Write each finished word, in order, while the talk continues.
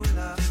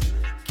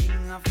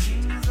of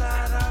things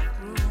out of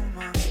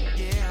rumor.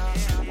 Yeah,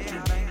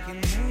 your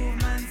banking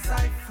movements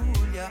I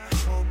fool ya.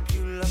 Hope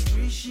you'll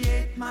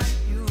appreciate my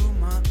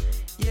humor.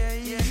 Yeah,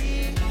 yeah.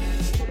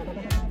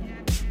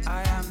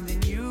 I am the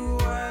new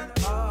world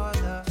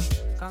order,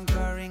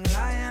 conquering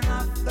lion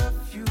of the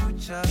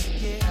future.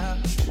 Yeah,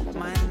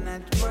 my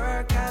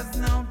network has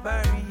no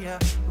barrier.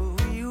 Ooh,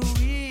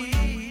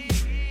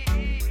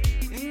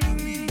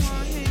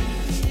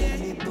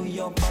 tell it to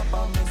your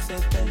papa, me say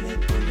tell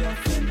it to your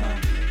friend.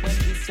 When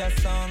this your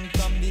sound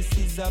come, this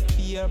is a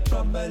peer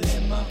problem.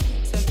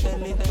 Say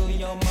tell it to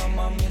your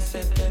mama, me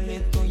say tell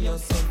it to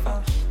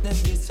yourself. Then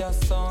this your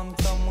sound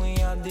come,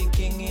 we are the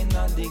king in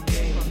the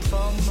game.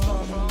 From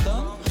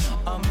London,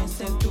 me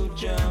say to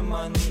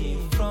Germany.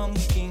 From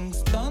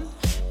Kingston,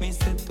 me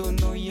say to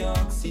New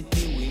York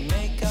City. We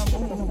make a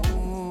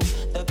move,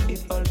 the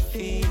people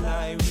feel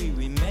like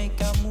we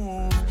make a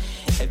move.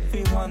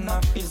 Everyone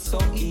I feel so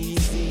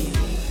easy.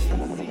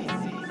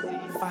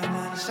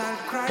 Financial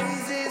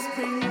crisis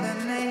bring the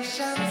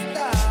nations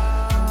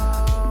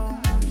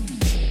down.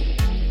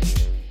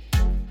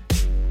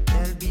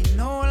 There'll be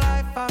no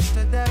life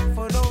after death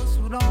for those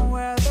who don't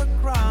wear the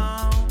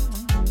crown.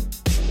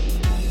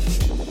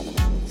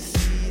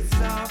 Seeds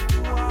of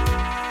war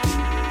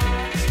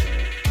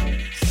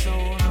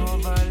sown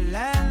over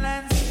land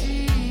and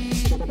sea.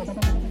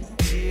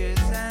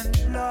 Tears and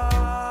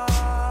blood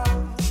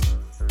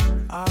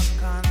are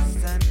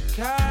constant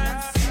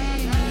currency.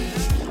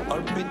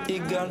 All pretty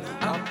girl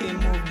happy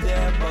move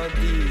their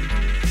body.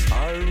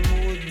 All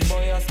rude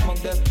boy a smoke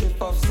the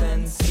spliff of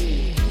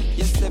Sensi.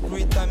 Yes,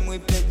 every time we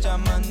play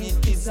jam and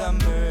it is a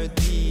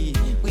murdy.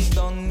 We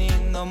don't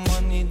need no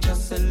money,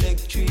 just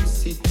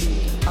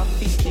electricity.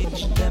 Happy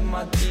teach them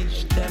a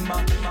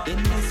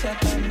in this your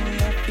time we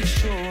have to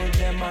show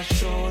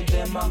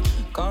them a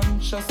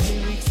conscious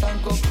lyrics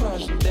and go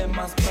crush them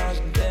a splash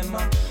them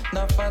a.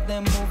 Now for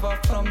them move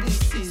up from the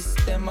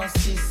system a.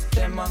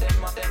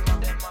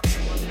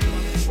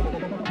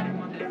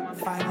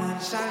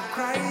 Financial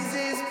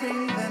crisis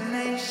bring the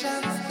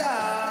nations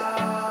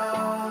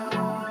down.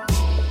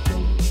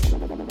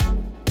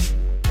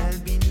 There'll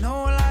be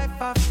no life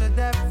after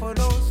death for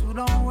those who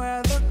don't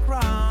wear the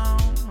crown.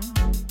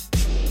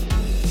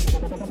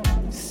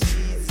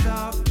 Seeds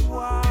of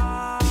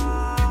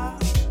war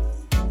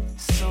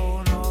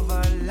sown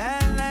over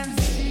land and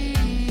sea.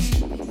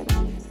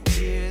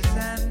 Tears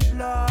and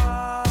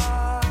blood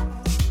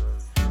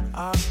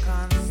are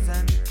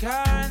constant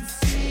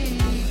currency.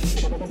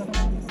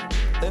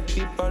 The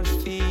people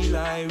feel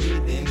irie,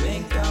 they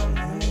make a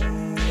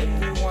move.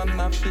 Everyone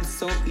I feel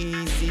so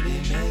easy, they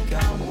make a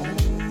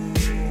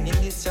move. In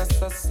this your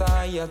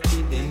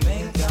society, they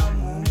make a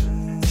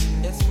move.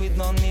 Yes, we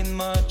don't need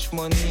much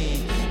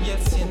money.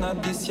 Yes, in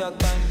this your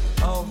time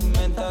of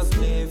mental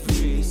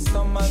slavery.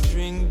 Some a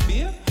drink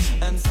beer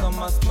and some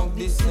a smoke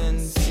the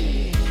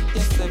sensi.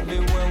 Yes,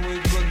 everywhere we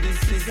go,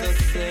 this is the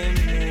same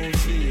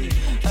movie.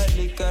 A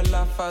little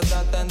laugh at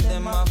that and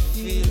them I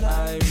feel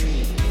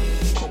irie.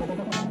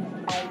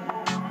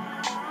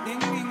 Ding,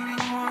 ding, ding,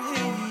 oh,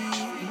 hey.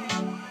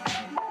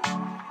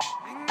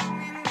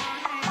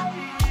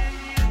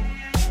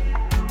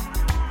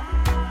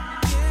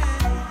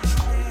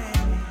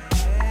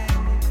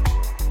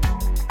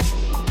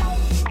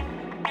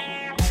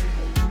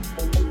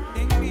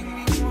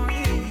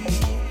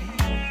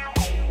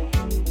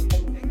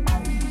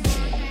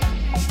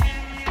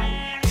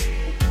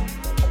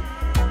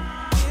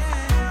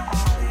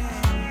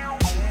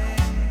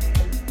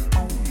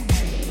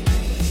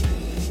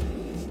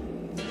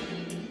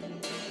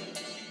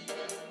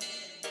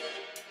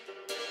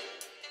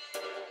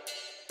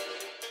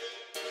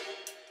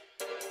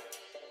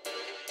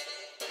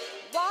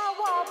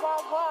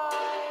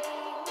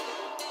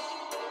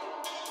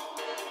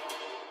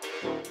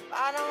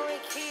 Why don't we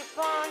keep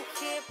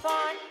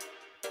on?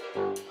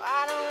 Why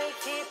don't we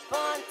keep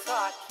on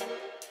talking?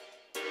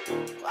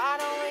 Why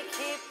don't we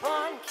keep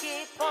on?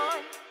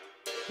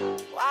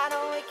 Why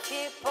don't we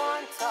keep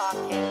on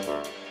talking?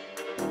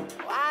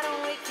 Why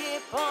don't we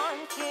keep on?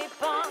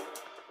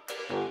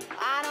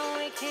 Why don't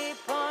we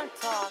keep on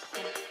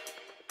talking?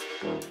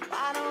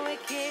 Why don't we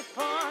keep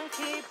on?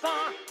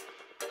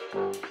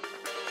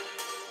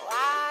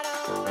 Why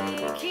don't we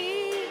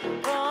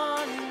keep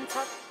on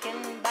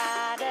talking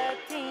about the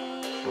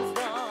things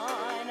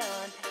going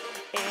on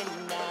in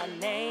our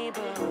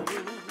neighborhood?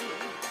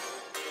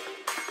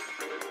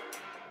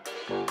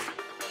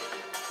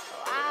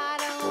 Why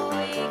don't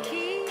we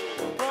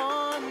keep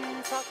on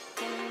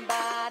talking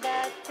about the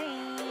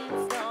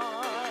things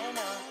going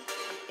on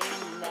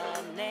in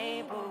our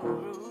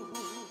neighborhood?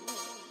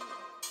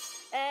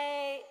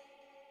 Hey,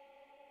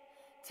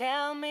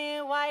 tell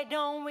me, why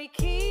don't we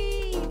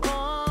keep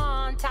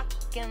on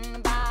talking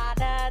about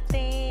the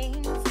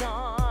things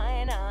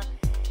going on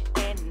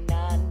in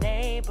our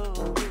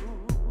neighborhood?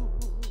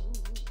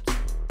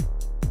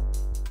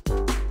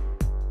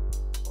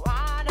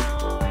 Why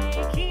don't we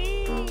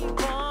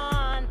keep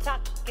on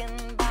talking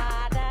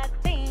about the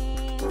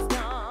things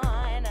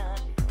going on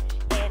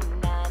in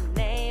our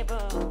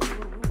neighborhood?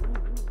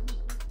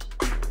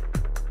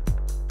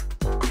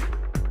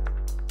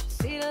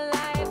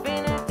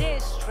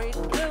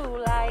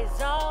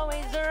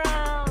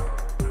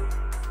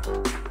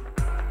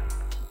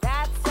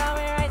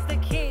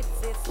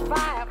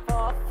 fire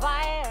for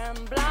fire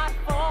and blood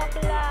for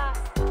blood.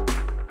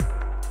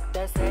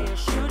 They say you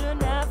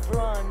shouldn't have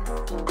run.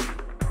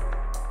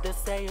 They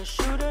say you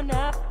shouldn't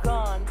have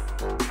gone.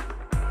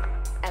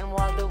 And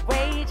while the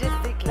wages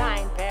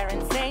decline,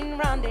 parents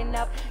ain't rounding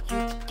up.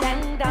 Youth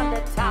gang down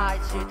the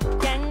tires,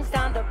 youth gangs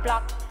down the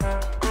block.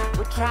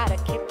 We try to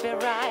keep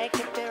it right,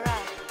 keep it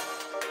right.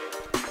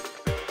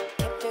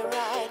 Keep it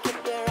right,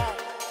 keep it right.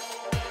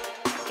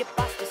 Get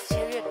past the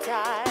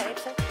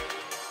stereotypes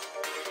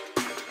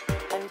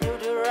and do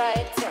the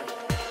right thing.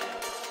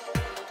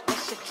 We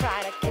should try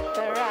to keep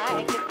it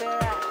right, keep it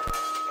right.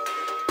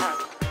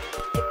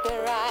 Keep it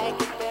right,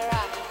 keep it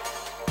right.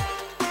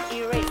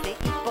 Erase the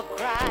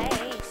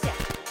hypocrites,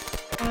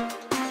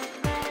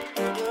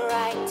 do the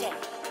right thing.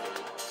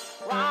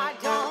 Why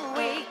don't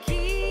we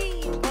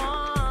keep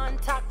on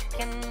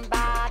talking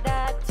about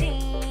the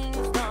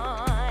things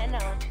going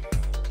on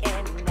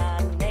in the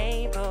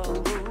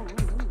neighborhood?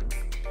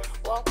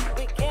 What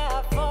we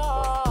care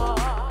for?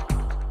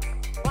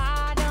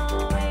 Why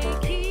don't we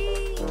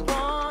keep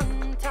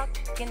on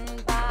talking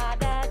about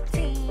the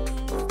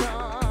things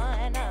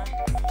going on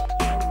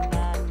in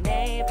the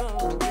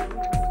neighborhood?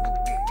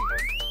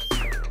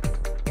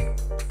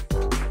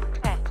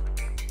 Hey,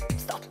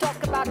 stop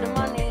talking about the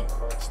money.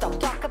 Stop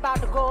talking about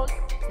the gold.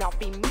 It's not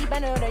be me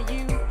better than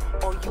you,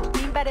 or you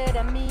be better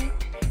than me.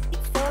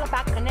 It's all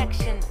about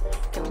connection,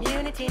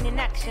 community in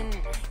action.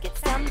 Get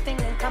something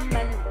in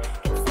common,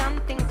 get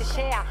something to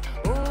share.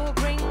 Who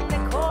bring the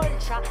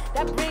culture,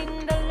 that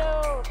bring the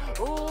love.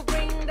 Who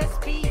bring the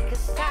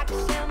speakers, that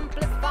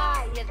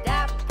simplify it,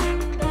 that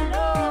bring the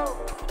love.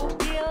 Who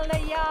build a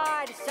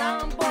yard,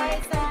 some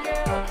boys and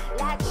girls.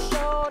 Let's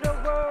show the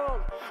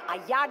world. A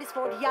yard is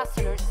for the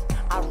hustlers,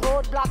 a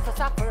roadblock for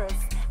sufferers.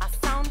 A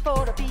sound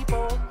for the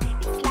people,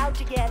 it's loud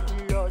to get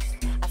lost.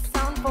 A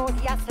sound for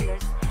the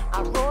hustlers,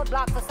 a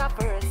roadblock for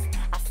sufferers.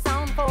 A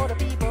sound for the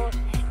people,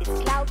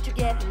 it's loud to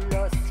get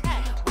lost.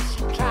 We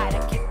should try to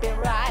keep it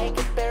right,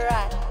 keep it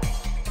right.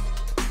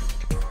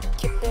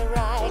 Keep it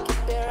right,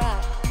 keep it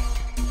right.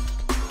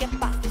 Get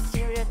past the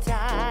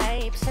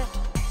stereotypes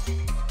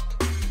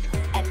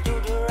and do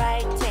the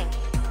right thing.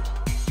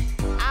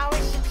 I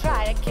wish you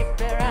try to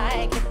keep it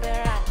right, keep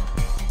it right.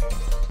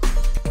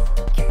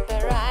 Keep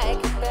it right,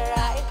 keep it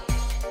right.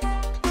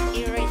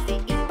 Erase the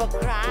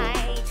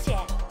hypocrites,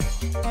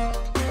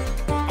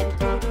 and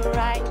do the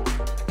right.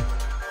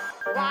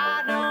 Why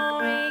don't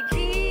we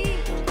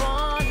keep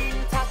on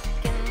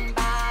talking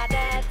about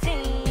the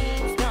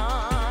things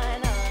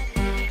going on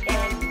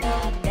in the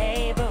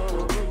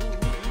neighborhood?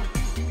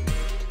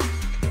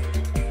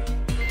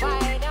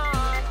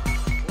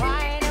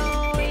 Why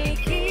don't we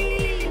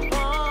keep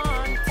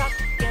on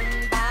talking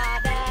about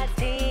the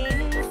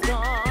things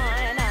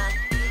going on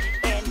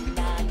in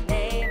the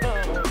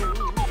neighborhood?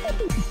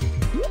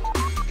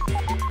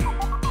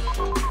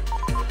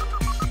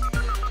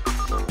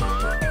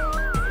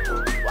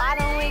 Why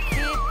don't we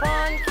keep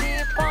on,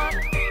 keep on?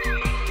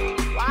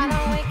 Why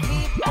don't we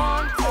keep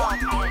on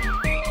talking?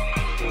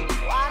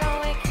 Why don't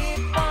we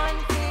keep on,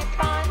 keep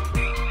on?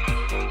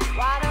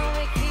 Why don't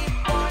we keep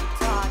on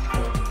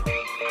talking?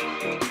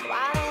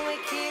 Why don't we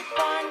keep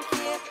on,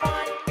 keep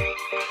on?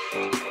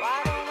 Why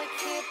don't we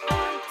keep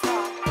on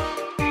talking?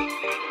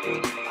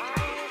 Why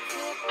don't we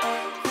keep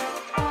on,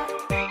 keep on?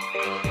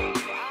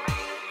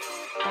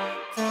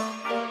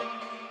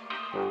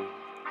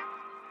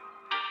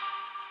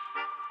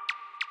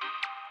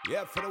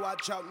 Yeah, for the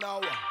watch out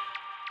now.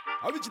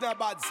 Original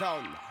bad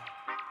sound.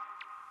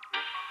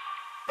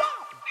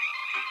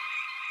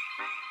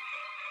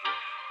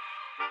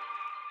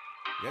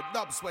 Yeah,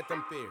 dub, sweat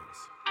and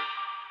tears.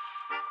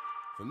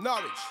 From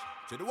Norwich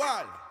to the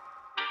world.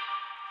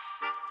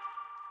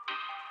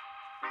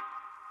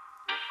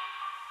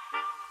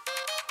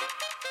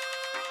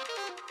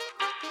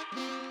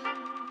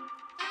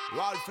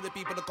 All for the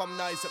people to come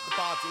nice at the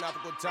party and have a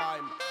good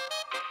time.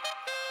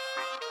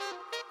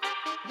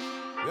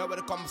 Yeah,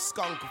 but come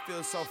skunk,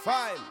 feel so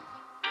fine.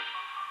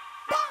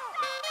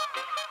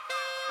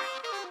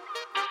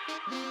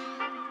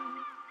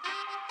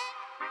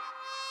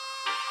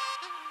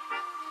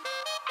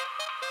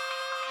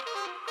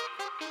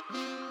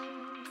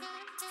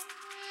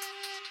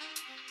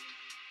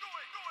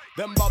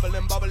 Them bubble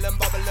and bubble and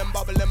bubble and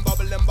bubble and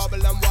bubble and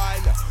bubble and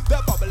wine.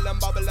 They bubble and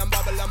bubble and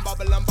bubble and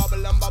bubble and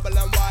bubble and bubble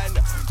and wine.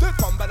 They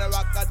come by the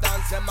rock a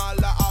dance, them all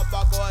have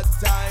a good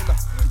time.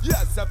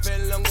 Yes, I'm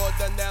feeling good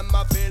and them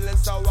are feeling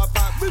so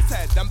fine. We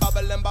said them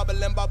bubble and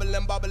bubble and bubble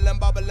and bubble and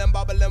bubble and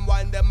bubble and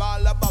wine. Them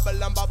all a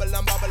bubble and bubble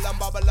and bubble and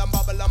bubble and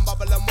bubble and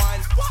bubble and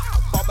wine.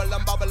 Bubble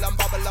and bubble and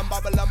bubble and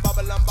bubble and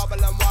bubble and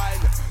bubble and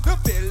wine. The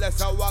feeling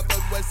so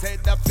good, we say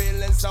the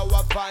feeling so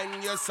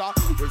fine. Yes, sir.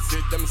 We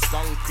see them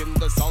skunking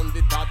the sound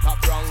it out of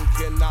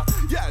ranking.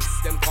 Yes,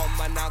 them come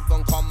and I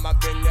gon' come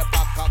again, you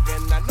back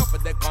again. Enough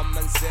of they come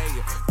and say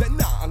they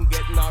not and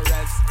get no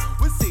rest.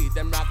 We see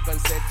them rock and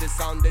say the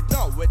sound they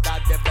know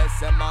without the best.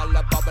 Them all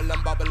a bubble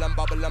and bubble and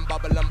bubble and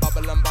bubble and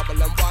bubble and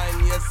bubble and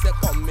wine. Yes, they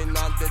come in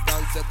on the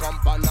dance, they come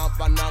and have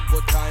a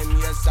good time.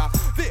 Yes, I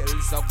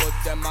feel so good,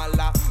 them all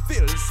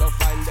feel so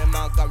fine. wine. Them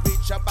a gonna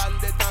reach up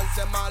and they dance.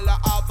 Them all a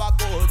have a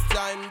good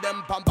time.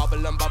 Them pam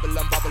bubble and bubble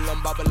and bubble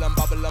and bubble and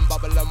bubble and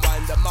bubble and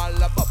wine. Them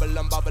all a bubble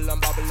and bubble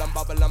and bubble and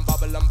bubble and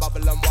bubble and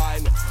bubble and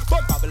wine.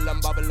 But bubble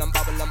and bubble and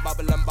bubble and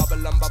bubble and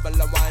bubble and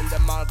bubble and wine.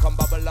 Them all come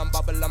bubble and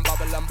bubble and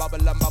bubble and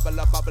bubble and bubble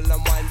and bubble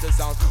and wine. The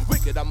sound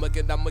wicked and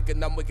wicked and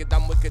wicked and wicked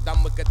and wicked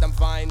and wicked and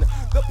fine.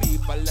 The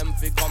people them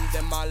fi come,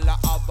 them all a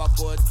have a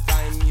good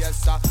time.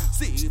 Yes sir,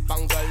 see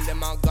and girl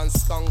them a gon'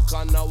 skunk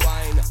on a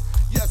wine.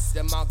 Yes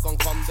them a gon'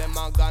 come, them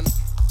a gon'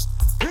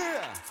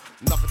 yeah.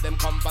 Enough of them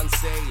come and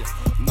say,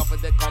 enough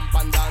of them come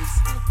and dance.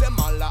 Them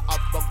all a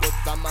have a good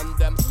time and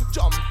them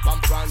jump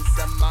and prance.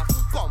 Them a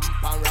come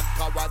and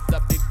rock what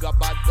the big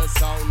about the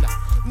sound.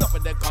 Enough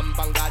of them come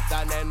and gather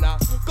and then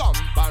come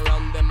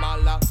around. Them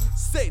all a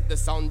say the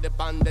sound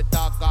upon the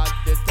talk of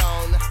the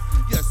town.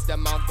 Yes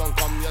them a gon'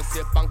 come, you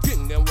sip and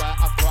king them wear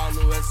a crown.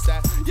 We say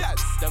yes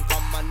them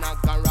come and a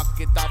can rock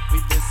it up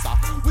with this.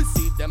 We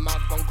see them a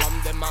gon'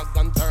 come, them a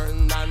gon'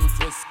 turn and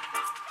twist.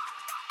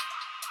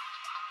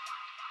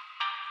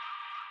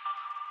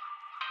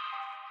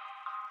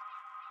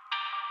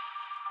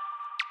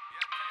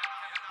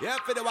 Yeah,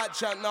 for the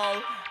watch out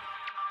now.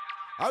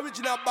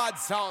 Original bad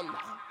sound.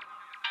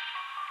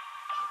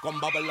 Come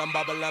bubble and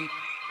bubble and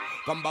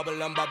come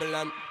bubble and bubble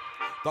and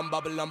come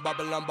bubble and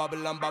bubble and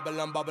bubble and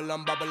bubble and bubble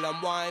and bubble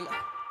and wine.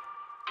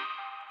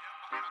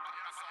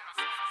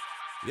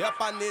 Yep,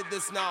 I need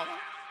this now.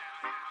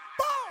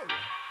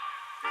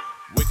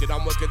 Wicked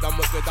and wicked and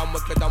wicked and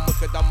wicked and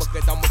wicked and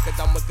wicked and wicked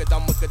and wicked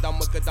and wicked and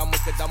wicked and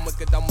wicked and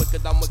wicked and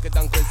wicked and wicked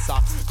and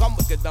Chrissa. Come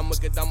wicked and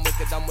wicked and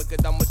wicked and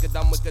wicked and wicked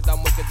and wicked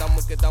and wicked and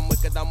wicked and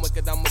wicked and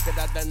wicked and wicked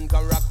and then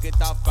can rock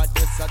it off at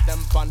this at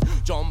them fun.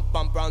 Jump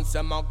and prance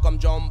them a come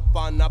jump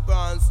and a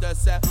prance they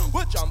say.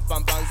 We jump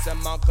and prance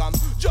them a come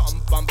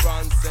jump and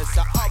prance they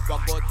say. Have a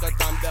good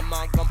time them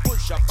a come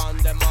push up on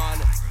them on.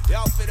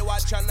 You feel the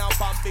watch and now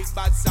from big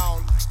bad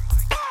sound.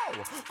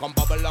 Come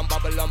bubble and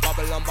bubble and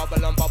bubble and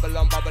bubble and bubble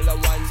and bubble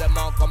and wine. Them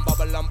all come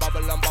bubble and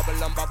bubble and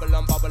bubble and bubble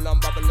and bubble and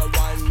bubble and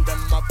wine.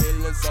 Them a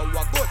feeling so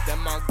good,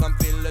 them all come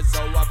feeling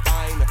so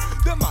fine.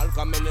 Them all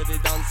come in the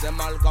dance, them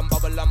all come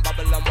bubble and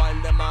bubble and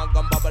wine. Them all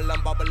come bubble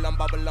and bubble and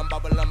bubble and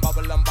bubble and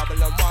bubble and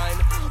bubble and wine.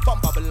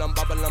 Come bubble and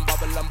bubble and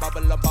bubble and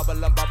bubble and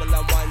bubble and bubble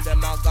and wine.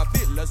 Them all come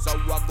feeling so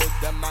good,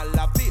 them all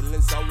are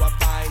feeling so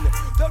fine.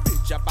 The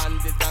reach up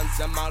and the dance,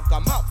 them all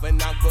come having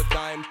a good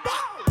time.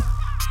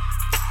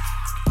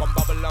 Come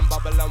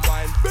bubble and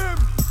wine, boom.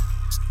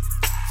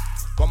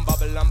 Come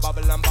bubble and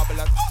bubble and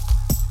bubble and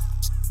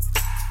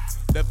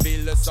the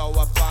feel is so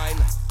fine.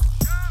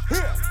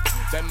 Here,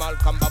 them all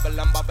come bubble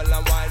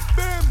and wine,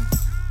 boom.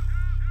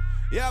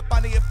 Yeah,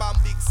 pan hip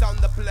and big sound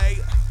to play.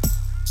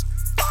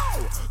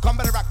 Bow. Come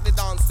better rock the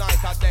dance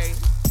night or day.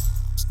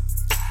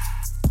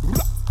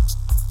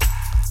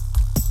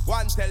 Go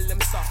and tell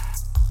them so.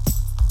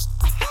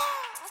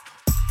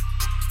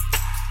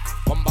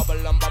 Come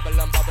bubble and bubble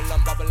and bubble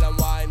and bubble and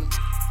wine.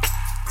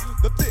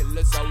 The feel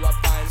is so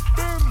fine.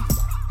 Boom.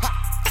 Ha.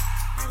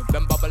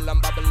 Them bubble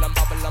and bubble and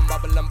bubble and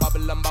bubble and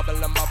bubble and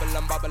bubble and bubble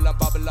and bubble and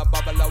bubble and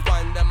bubble and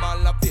wine. Them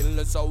all a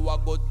feel so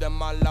good.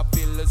 Them all a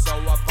feel so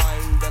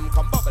fine. Them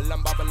come bubble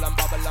and bubble and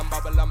bubble and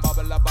bubble and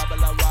bubble and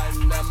bubble and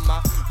wine. Them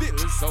a feel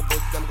so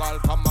good. Them all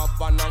come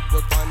up and a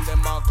good time.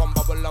 Them all come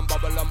bubble and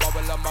bubble and bubble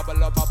and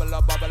bubble and bubble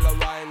and bubble and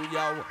wine.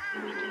 Yo.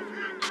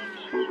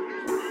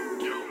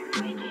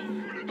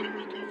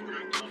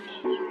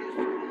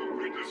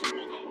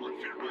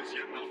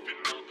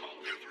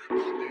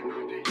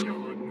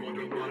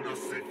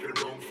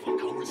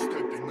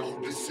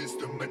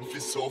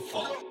 So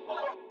far.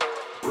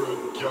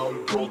 Red girl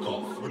broke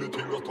off with the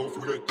thing got off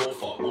with a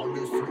tougher. On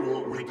the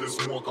floor with the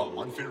smoker.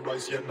 Man feel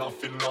rise, yeah, not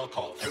feel knock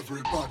off.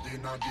 Everybody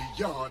in the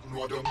yard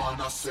know the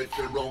man I say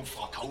feel wrong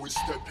fuck. How we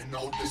stepping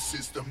out the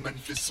system and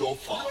feel so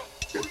far.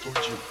 Get to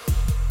you,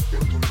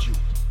 get to you,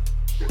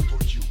 get to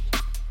you,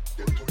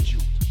 get to you,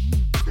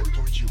 get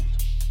to you,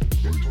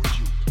 get to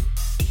you,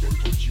 get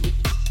to you,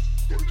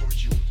 get to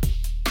you,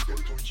 get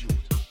to you,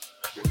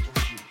 get to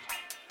you.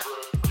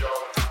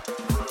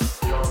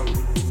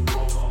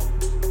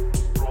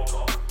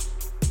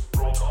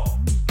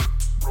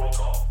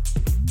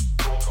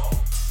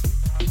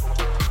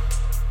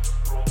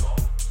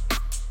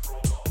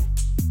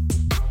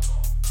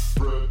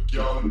 Red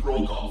girl.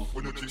 Broke off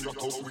when the thing got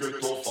off, we get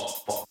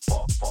tougher.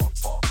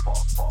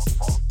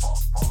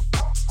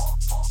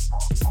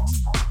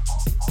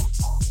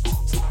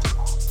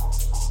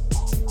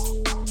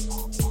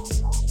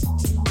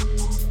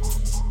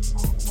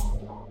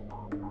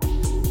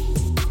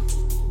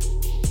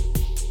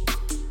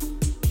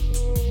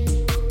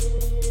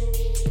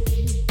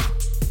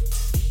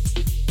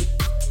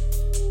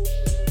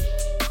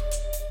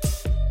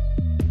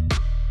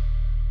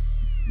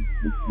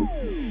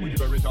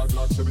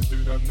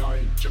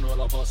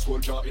 General of a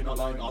soldier in a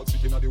line, all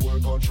sitting at the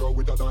work control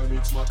with a dime.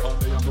 It's not fun,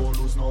 they don't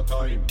lose no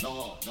time.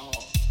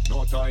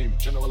 No time.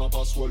 General of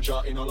a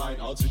soldier in a line,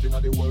 all sitting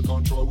at the work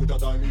control with a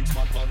dime. It's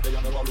not fun, they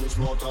never lose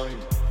no time.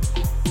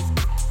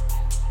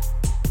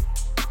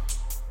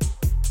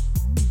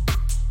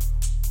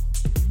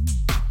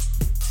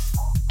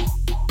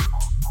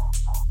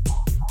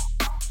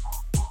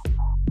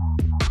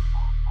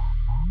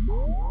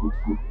 Girl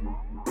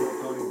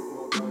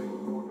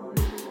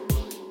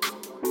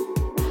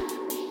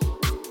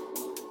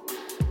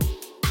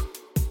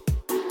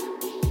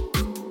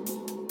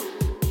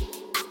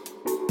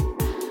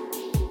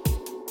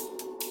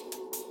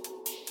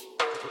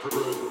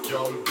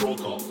broke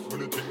off,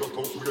 when the thing got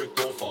tough, we get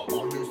tougher.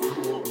 On the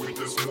floor with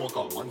the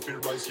smoker, man feel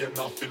rise, yeah,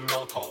 not feel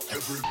knock off.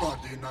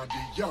 Everybody in the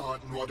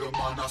yard know the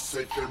man I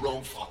said the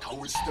wrong fuck. How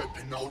we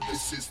stepping out the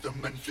system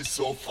and feel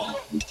so far.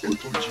 They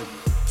told you,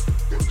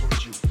 they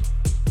told you,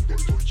 they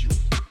told you,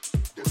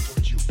 they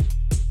told you,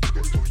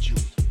 they told you,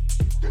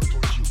 they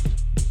told you,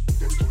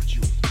 they told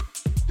you,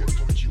 they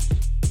told you,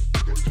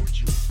 they told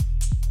you,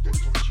 they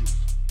told you.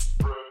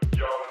 Break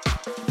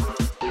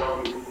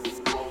young,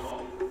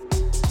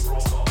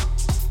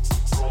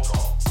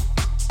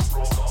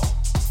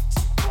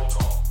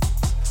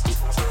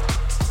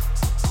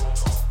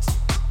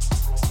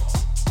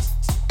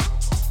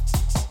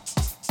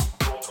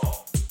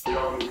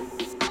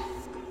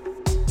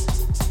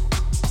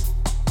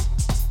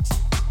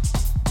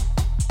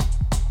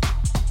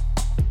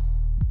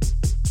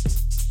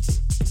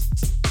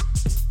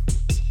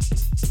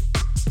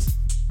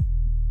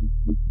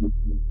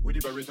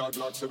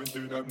 Glock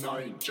 17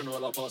 M9.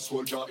 General of a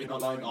soldier in a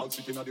line. All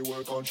sitting at the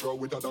work on shore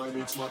with a dime.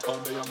 It's my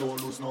time, they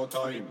don't lose no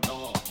time.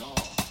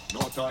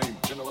 No time.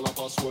 General of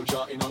a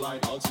soldier in a line.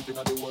 All sitting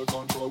at the work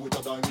on shore with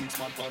a dime. It's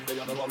my time, they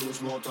never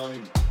lose no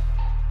time.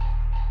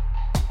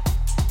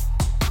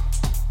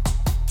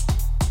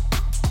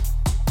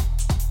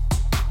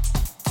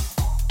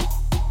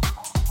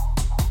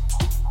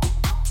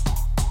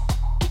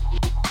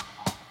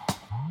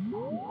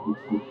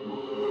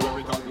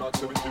 Glock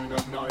 17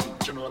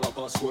 M9. General of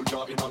a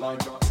soldier in a line.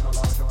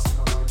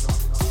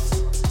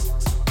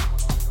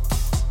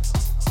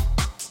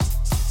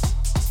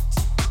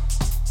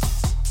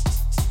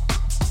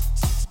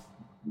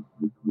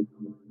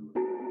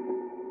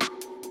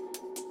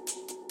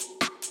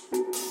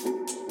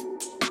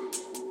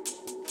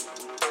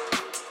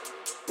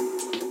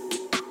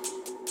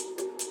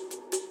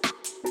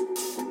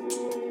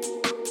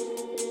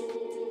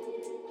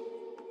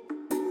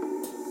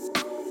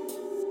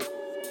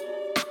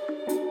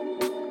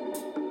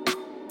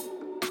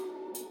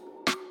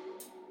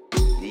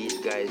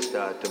 Guys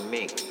start to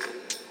make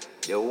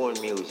their own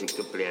music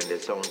to play on the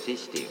sound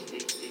system.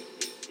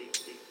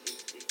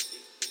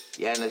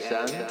 You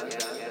understand?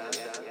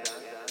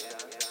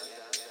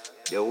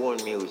 Their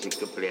own music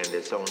to play on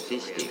the sound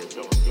system.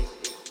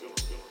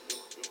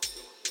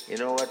 You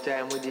know what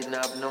time we didn't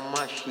have no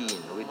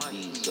machine with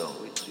these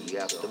songs. We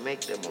have to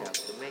make them up.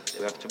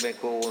 We have to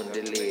make our own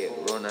delay,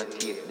 run a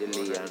tape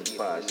delay and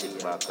pass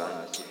it back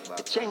on.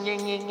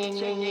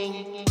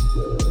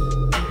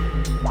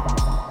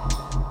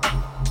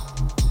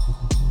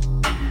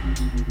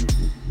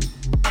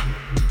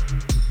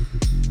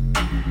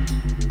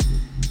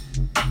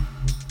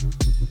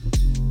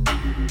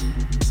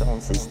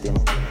 Sound system.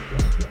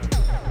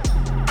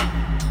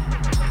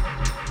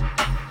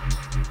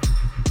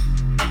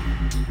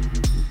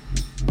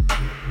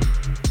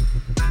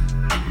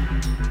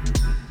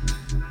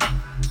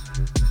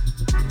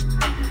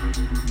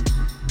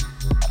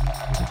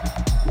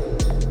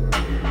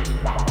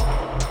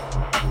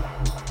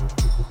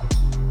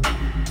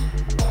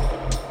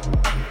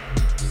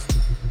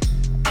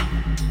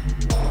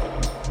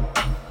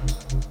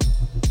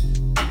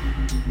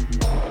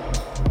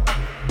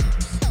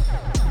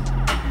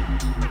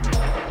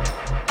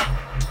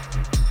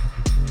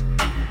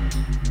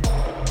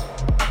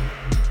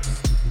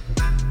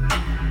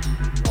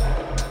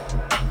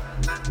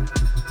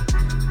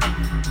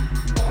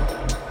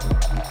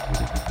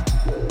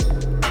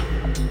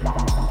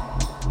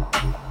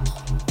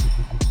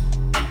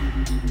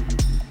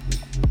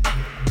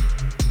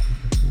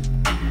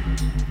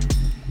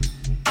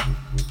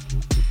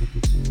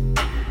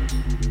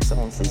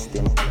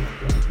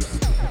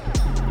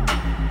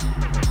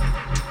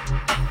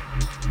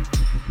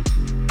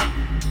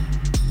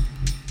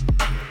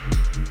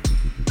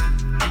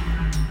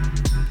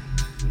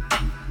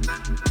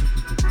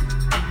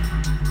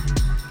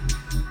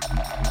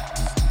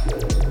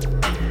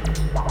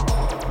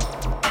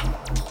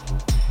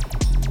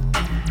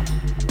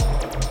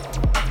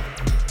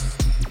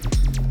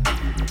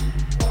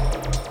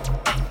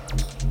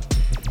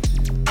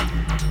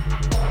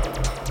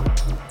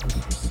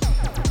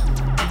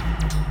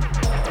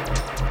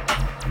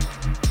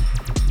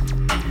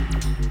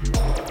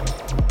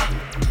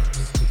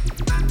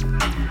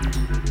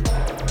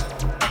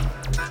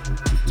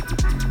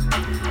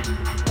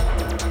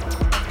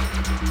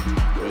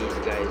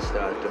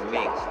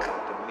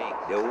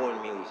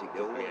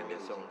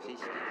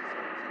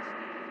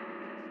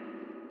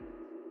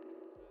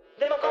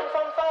 They don't want to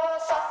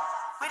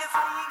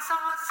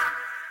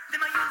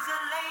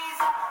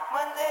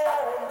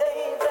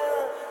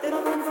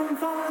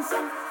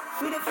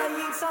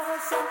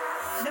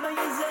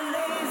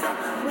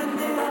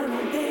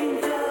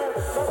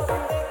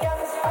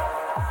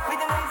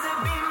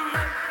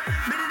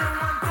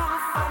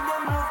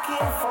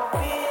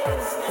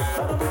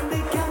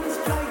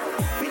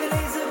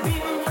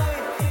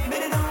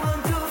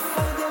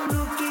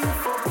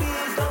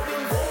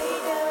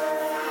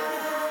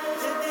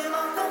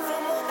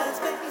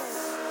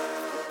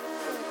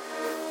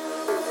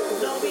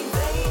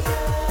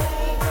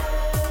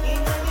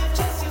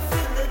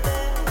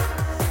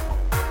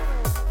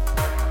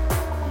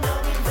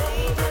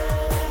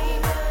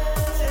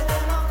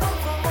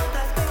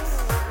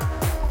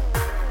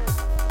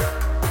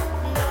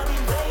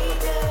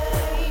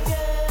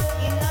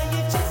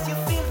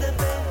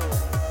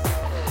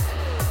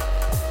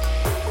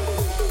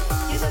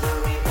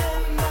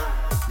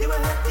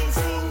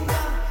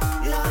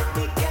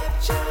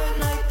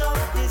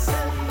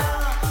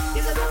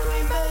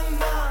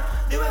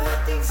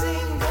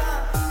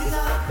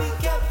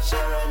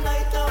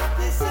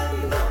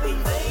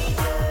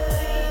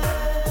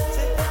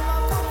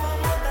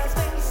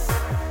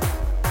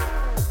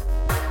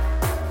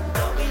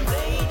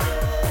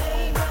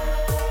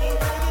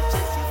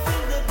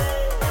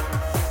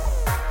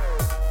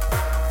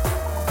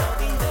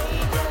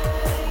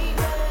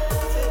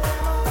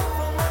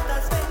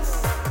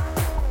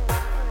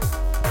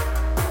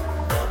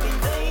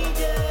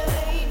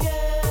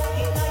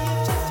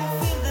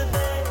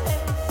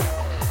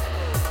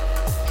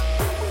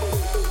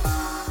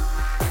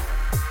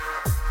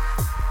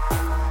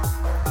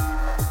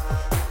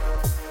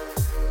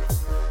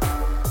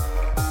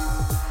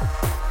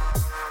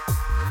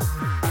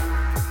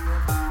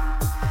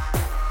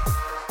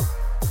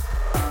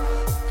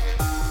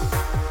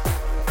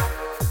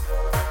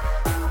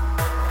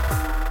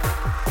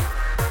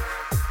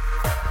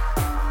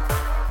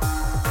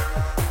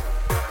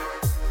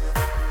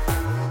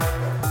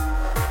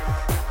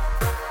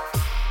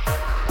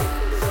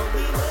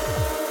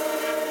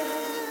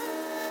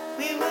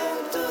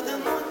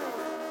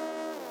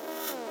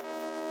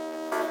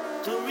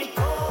to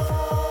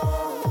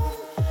recall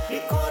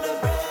the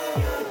brand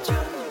new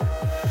tune.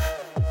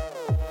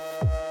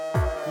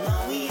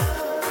 Now we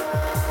are,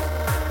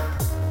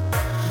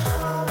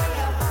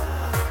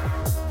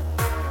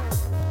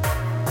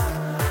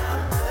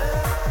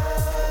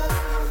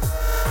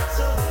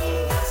 so we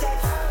set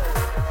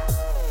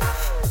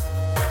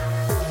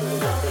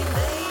love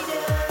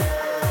invader,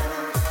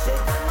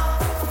 set them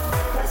off,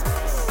 press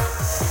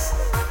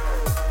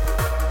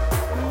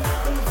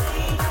love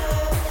invader,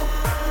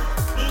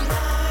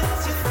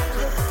 ignites your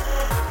fire.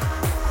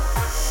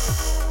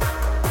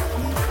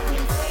 Love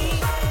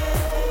invader,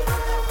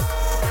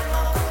 them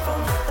all come from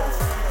the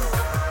dust.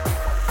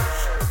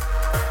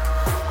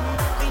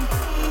 Love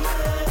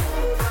invader,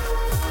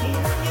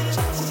 ignite your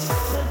chances for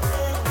the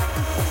dead.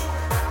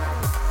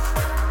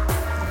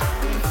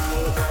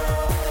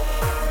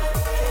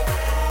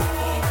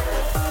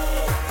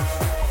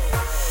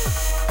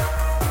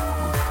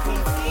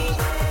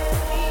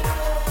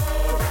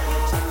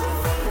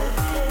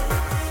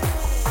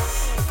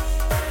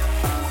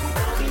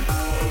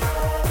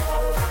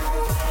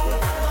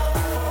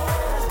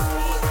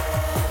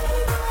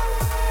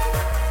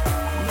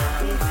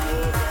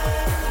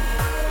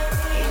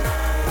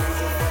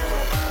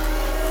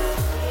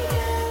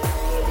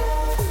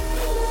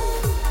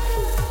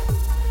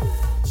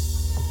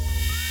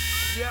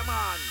 Yeah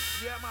man,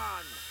 yeah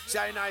man.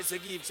 China is to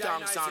give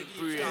thanks and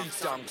praise. Give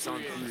thanks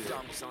and praise.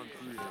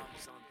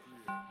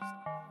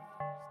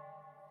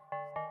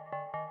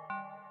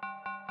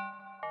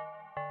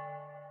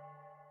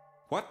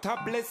 What a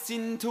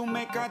blessing to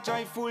make a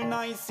joyful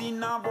noise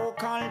in a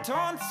vocal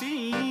tone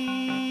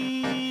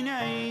scene.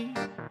 Eh?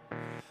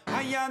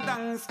 Higher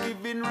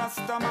thanksgiving,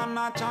 Rastaman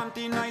a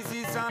chanting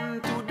noises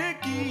unto the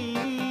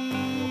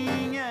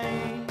King.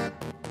 Eh?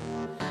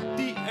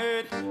 The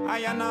earth, I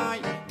and I,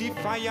 the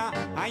fire,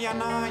 I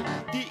and I,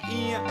 the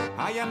air,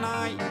 I and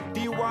I,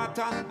 the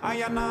water, I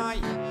and I,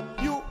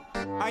 you,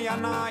 I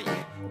and I,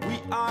 we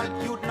all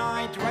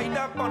unite, right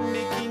up on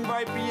the King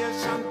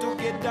vibration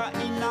together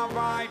in a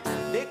vibe.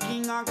 The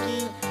King of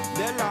King,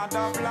 the Lord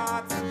of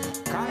Lords,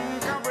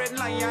 conquering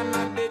lion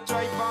and the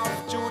tribe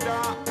of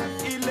Judah,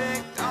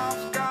 elect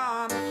of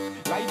God,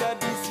 like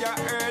this your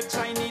earth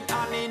shining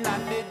on in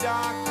and the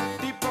dark.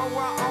 The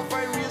power of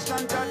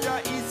vibration,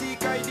 Jaja is the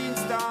guiding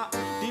star.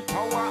 The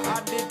power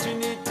of the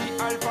Trinity,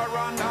 Alpha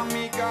and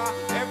Omega.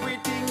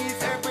 Everything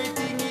is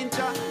everything in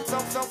Jah. So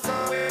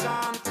we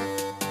chant.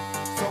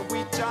 So we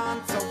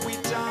chant, so we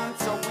chant,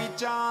 so we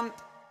chant.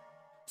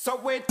 So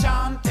we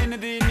chant in the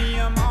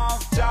name of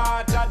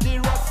Jah. Jah the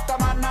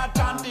Rastaman a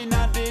chant in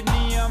the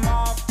name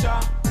of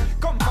Jah.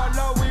 Come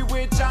follow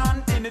we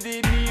chant in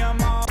the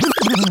name of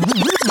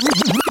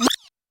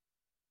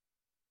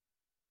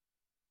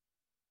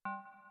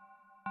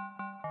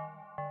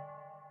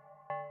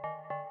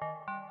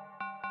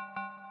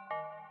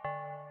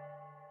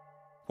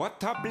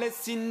What a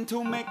blessing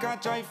to make a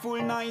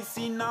joyful noise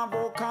in a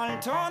vocal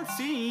tone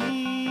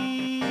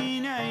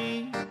scene.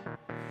 Eh?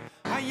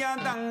 Higher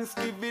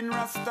thanksgiving,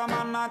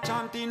 Rastaman a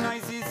chanting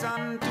noises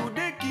unto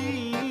the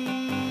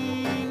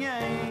King.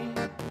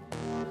 Eh?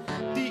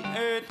 The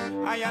earth,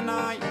 I and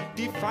I,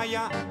 the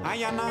fire, I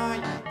and I,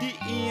 the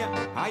air,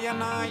 I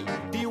and I,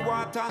 the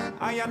water,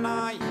 I and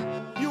I,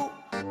 you,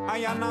 I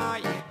and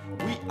I,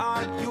 we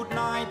all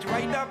unite,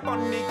 right up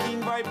on the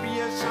King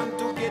vibration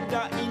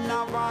together in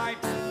a vibe.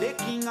 The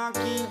King of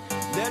King,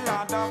 the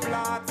Lord of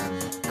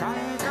Lords,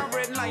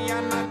 conquering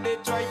lion and the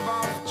tribe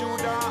of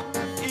Judah,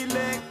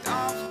 elect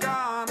of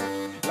God,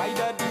 like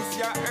this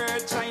your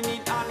earth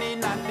shining on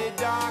in and the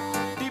dark.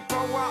 The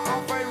power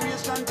of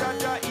vibration,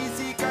 Jaja is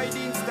the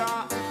guiding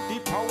star. The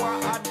power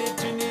of the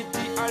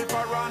Trinity,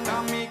 Alpha and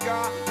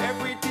Omega.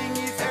 Everything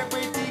is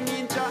everything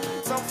in Jah.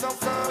 So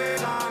we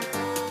chant.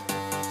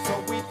 So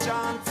we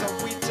chant, so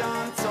we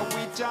chant, so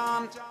we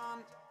chant.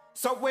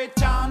 So we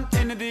chant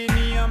in the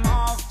name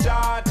of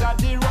Jah. Jah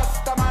the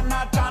Rastaman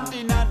a chant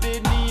in the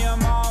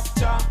name of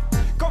Jah.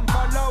 Come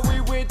follow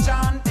we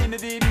chant in the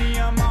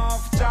name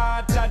of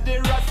Jah. Jah the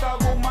Rasta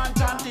woman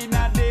chant in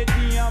the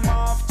name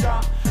of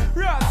Jah.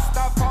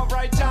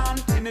 Rastafari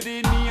chant in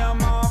the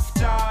name of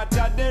Jah.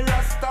 Jah the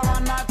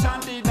Rastaman a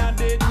chant in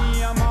the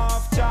name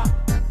of Jah.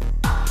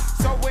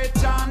 So we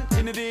chant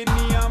in the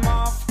name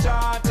of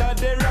Jah. Jah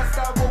the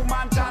Rasta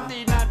woman chant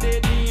in the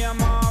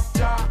name of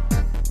Jah.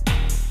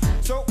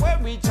 So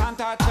when we chant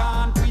a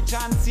chant, we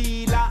chant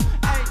Sila.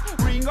 Hey,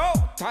 ring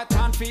out a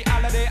chant for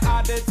all of the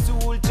added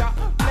soldier.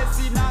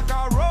 Blessing a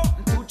go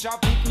round to Jah,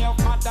 pick me up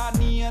Mother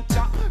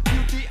Nature.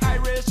 Beauty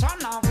Irish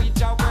and a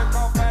reach a work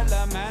of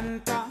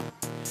elemental.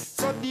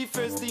 So the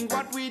first thing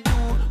what we do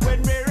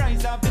when we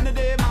rise up in the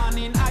day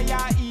morning,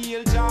 I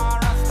heal Jah,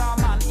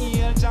 Rastaman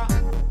heal Jah.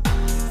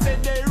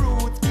 Set the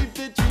roots, keep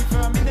the tree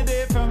firm in the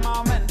day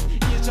firmament.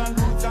 Asian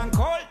roots and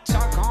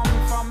culture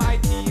come from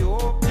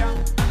Ethiopia.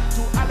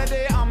 To all of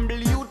the humble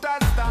youth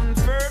that stand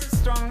firm,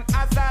 strong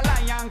as a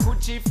lion,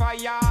 Gucci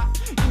fire.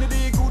 In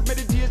the good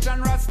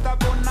meditation, Rasta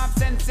bun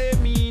absence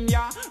mean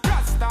ya.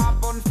 Rasta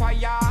bun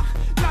fire,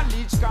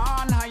 knowledge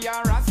gone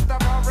higher. Rasta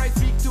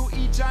speak to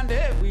each and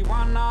every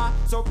one.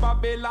 So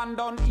Babylon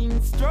don't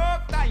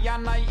instruct. I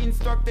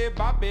instruct the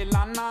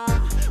Babylon.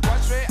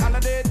 Wash away all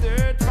of the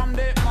dirt from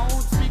the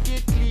mouth, speak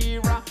it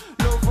clearer.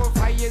 Love of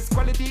highest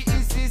quality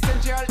is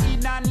essential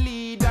in a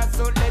leader.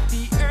 So let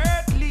the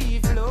earth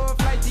leave love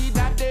like the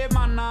that the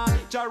manna.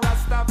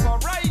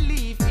 Rastafari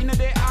leaf in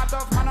the heart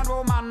of man and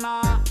woman.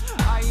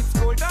 It's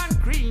gold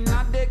and green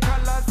and the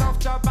colors of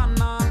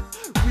Jabana.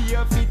 We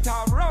have it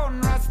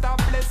around Rasta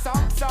bless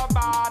up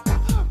Sabbath.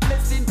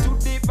 Blessing to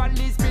the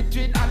valleys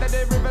between all of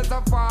the rivers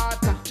of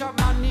water. Jah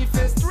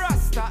manifest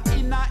Rasta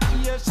in a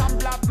ears and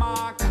black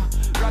mark.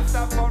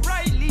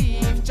 Rastafari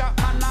leaf Jah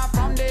manna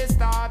from the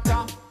start.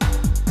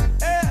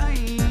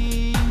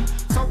 Hey,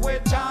 so we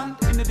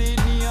chant in the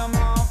name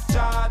of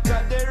Jah.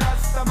 Jah the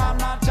Rasta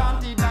manna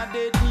chant in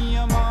the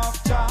name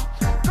of Jah.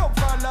 Come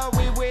follow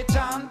we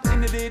chant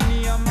in the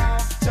name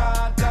of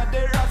Jah. Jah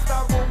the Rasta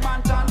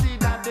woman chant in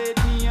the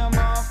name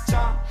of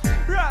Jah.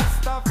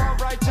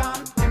 Rastafari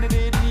chant in the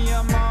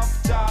name of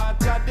Jah.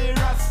 Jah the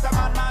Rasta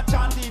manna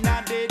chant in the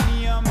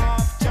name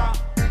of Jah.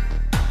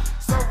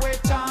 So we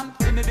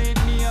chant in the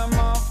name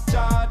of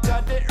Jah.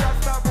 Jah the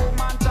Rasta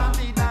woman chant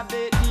in the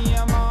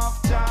name of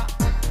Jah.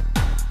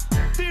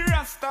 The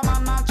Rasta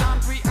manna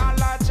chant, we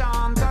all a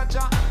chant a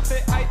Jah.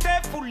 Say I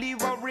dey fully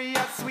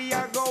warriors, we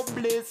a go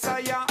bless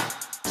ya.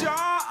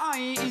 Jah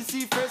I is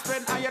the first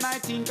when I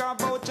think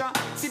about Jah.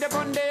 See the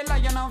Bunday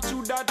lion of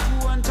Judah,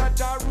 true and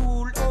Jah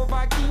rule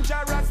over King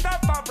Jah.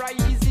 Rastafari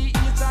is the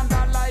ancient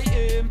ally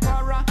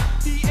emperor.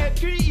 The head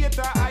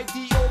creator,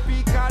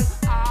 Ethiopical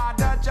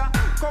Ada Jah.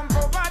 Come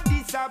over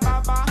Addis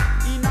Ababa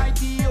in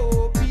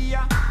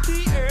Ethiopia. The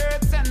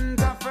earth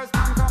center, first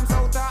man comes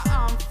out of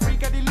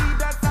Africa. The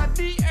leaders of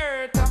the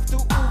earth have to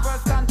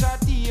overstand Jah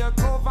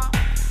take over.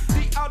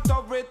 The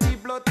authority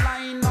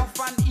bloodline of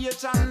an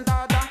Asian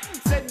dada.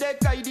 Said the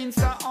guiding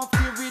star of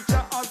the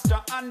richer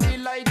Astra and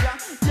Elijah.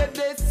 Yet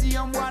they see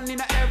one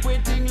in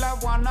everything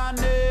like one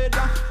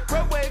another.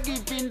 Where we're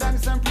giving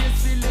thanks and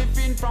praise, we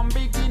living from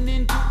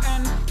beginning to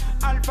end.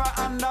 Alpha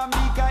and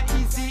Omega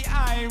is the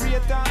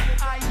I-rater.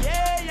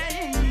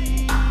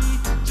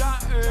 Jah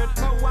earth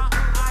power.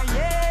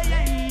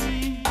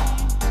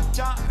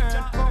 Jah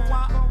earth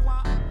power.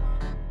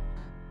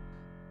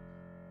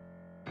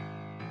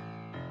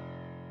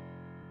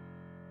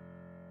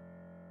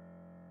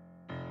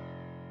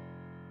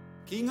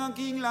 King of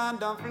King,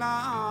 land of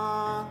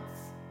lands.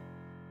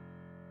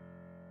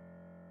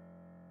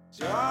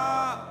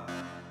 Jah,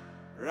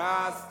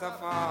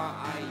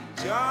 Rastafari,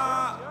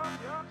 Jah,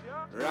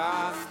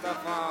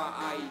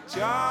 Rastafari,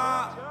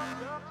 Jah,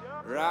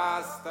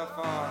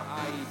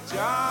 Rastafari,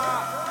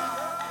 Jah.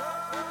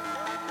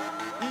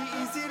 He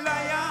is the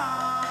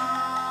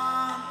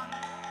lion.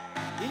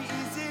 He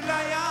is the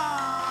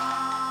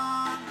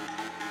lion.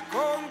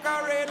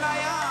 Conquer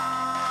lion.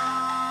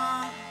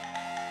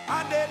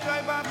 And the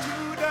tribe of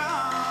Judah.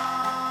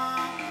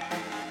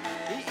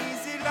 He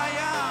is the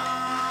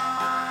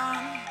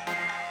lion.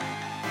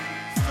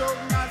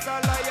 Strong as a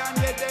lion,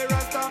 yet the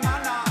Rasta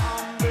man a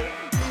humble.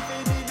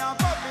 Living in a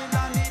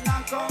Babylon in a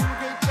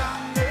concrete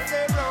jungle.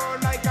 They roar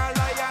like a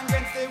lion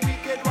against the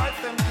wicked, watch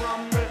them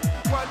crumble.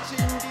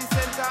 Watching the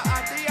center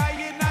of the eye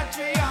in a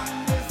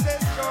triangle. Say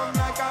strong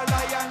like a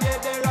lion, yet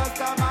the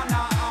Rasta man a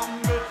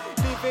humble.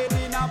 Living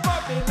in a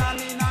Babylon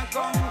in a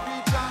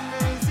concrete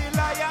jungle. He's the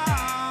lion.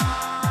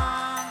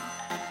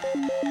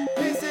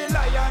 He's the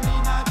lion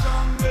in a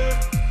jungle.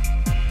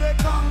 The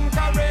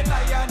conqueror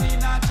lion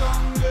in a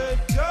jungle.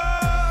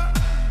 Jah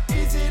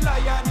is the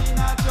lion in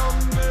a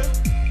jungle.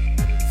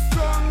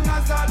 Strong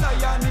as a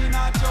lion in a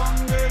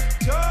jungle.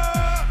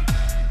 Jah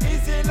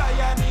is the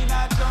lion in a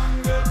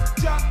jungle.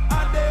 Jah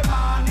and the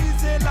man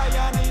is the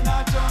lion in a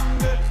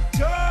jungle.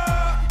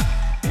 Jah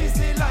is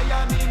the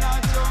lion in a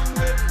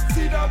jungle.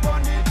 Sit up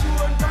on the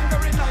throne,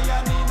 conquering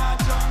lion in a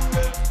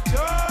jungle.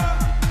 Jah,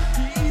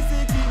 he is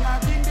the king of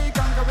king, the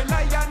conquering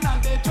lion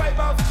and the tribe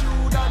of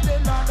Judah, the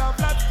Lord of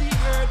lots, the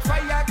earth,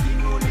 fire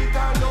king, rule it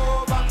all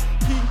over.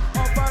 King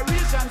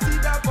operation,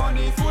 sit up on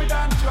his foot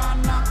and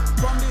trana.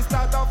 From the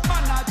start of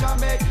manna, Jah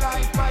make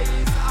life by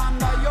his hand.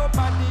 Your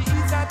body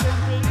is a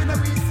temple in a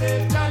we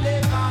say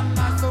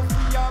Jalevana. So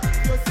free up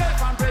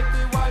yourself and break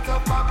the walls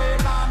of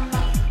Babylon.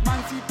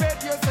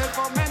 Emancipate yourself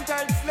from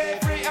mental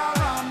slavery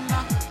around.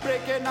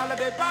 Breaking all of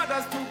the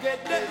borders to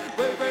get there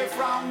where we're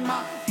from.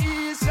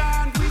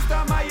 Eastern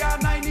wisdom, I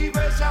and I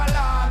universal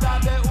order.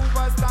 The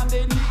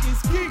overstanding he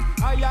is king,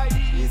 I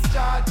he is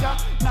charger.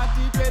 Not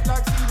the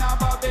dreadlocks in a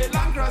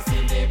Babylon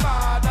crossing the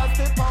borders.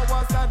 The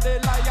powers of the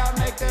lion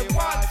make them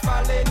watch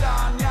falling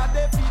down. Yeah,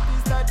 the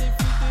fittest,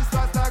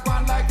 Rasta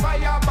gone like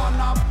fire burn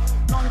up.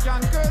 None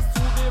can curse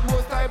through the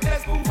most high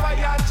bless boom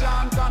fire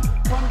chant on.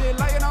 From the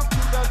lion of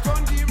Judah,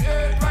 turn the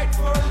earth right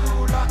for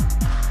ruler.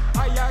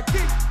 I a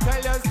king,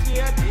 tell us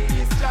straight he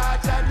is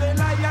charge. And the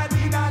lion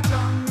in a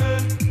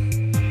jungle.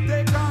 The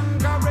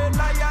conqueror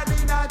lion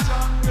in a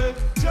jungle.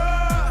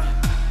 Jah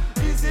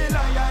is the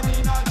lion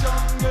in a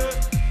jungle.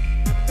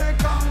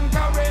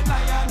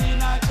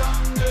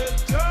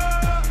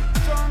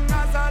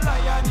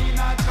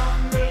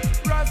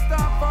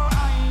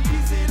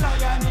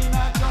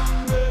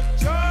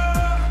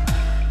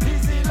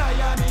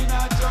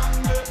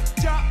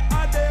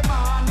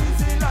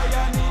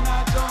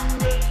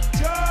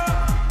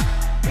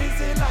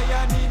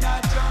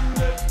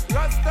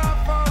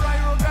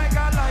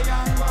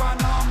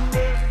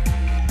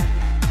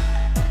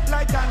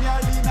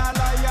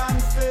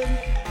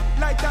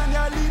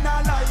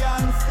 Danielina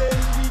Lions Den.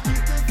 We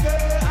keep the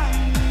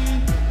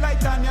fine. Like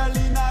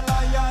Danielina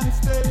Lions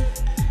Den.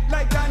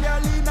 Like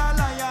Danielina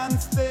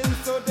Lions Den.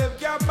 So them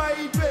can't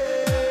bite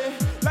way.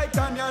 Like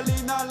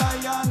Danielina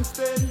Lions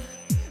Den.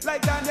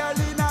 Like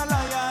Danielina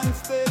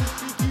Lions Den.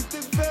 We keep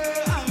the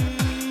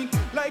fine.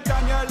 Like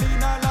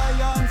Danielina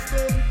Lions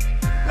Den.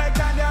 Like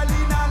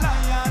Danielina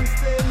Lions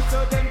Den.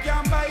 So them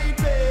can't bite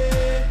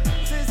way.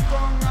 She's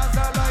strong as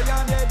a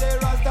lion. Yeah, the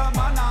Rasta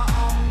man a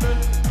humble.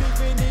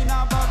 Living in a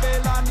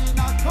Babylon in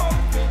a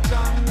comfy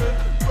jungle.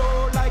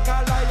 Roll like a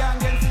lion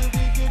against the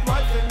wicked,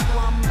 watch them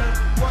crumble.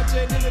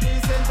 Watching in the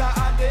center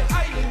of the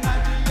island of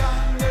the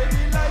jungle.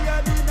 The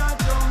lion in a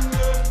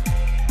jungle.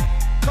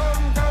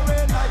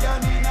 Conquering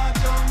lion in a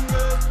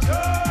jungle.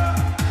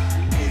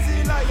 Yeah. Easy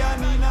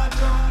lion in a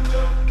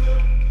jungle.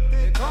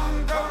 The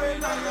conquering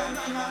lion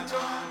in a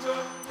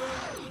jungle.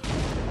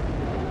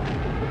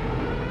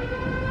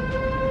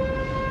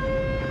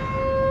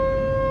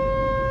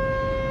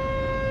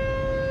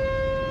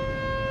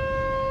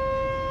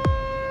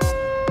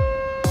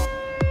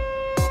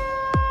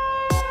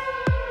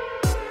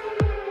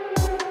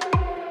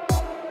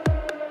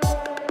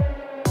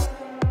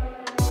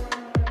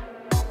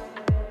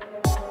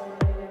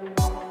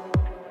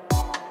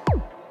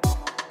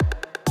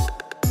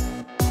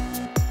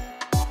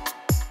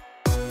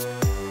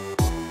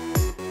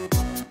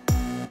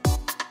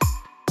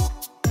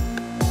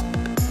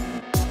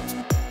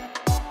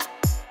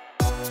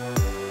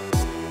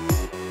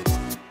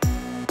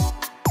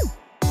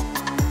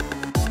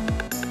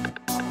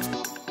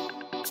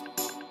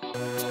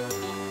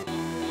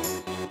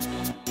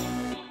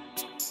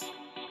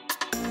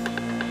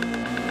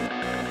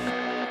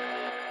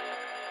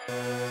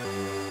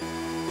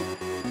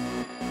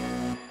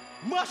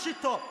 Mash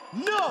it up.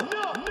 No.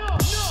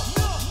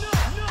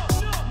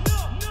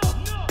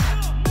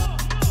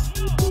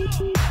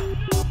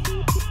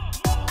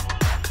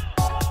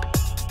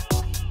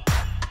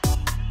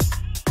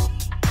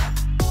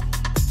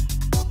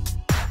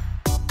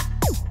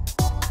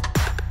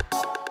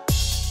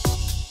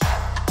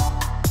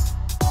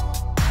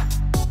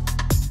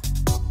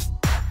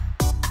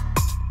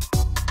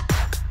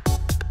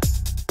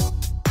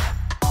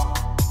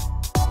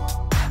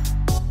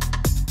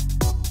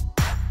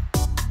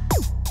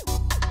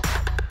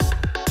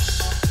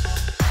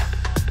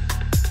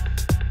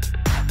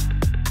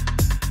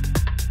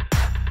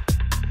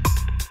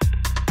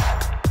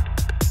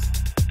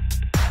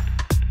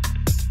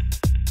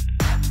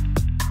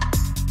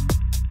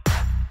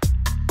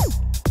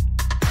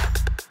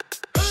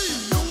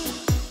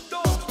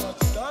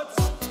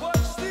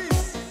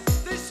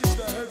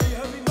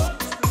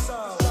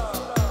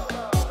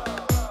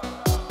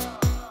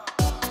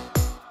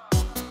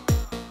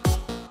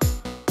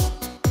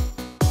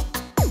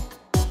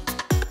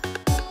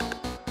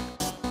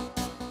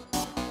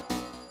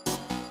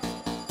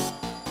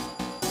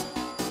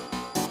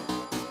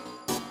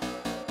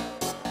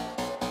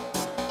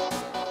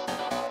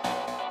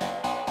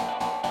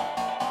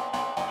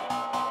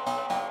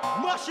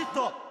 Mash it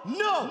up.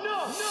 No.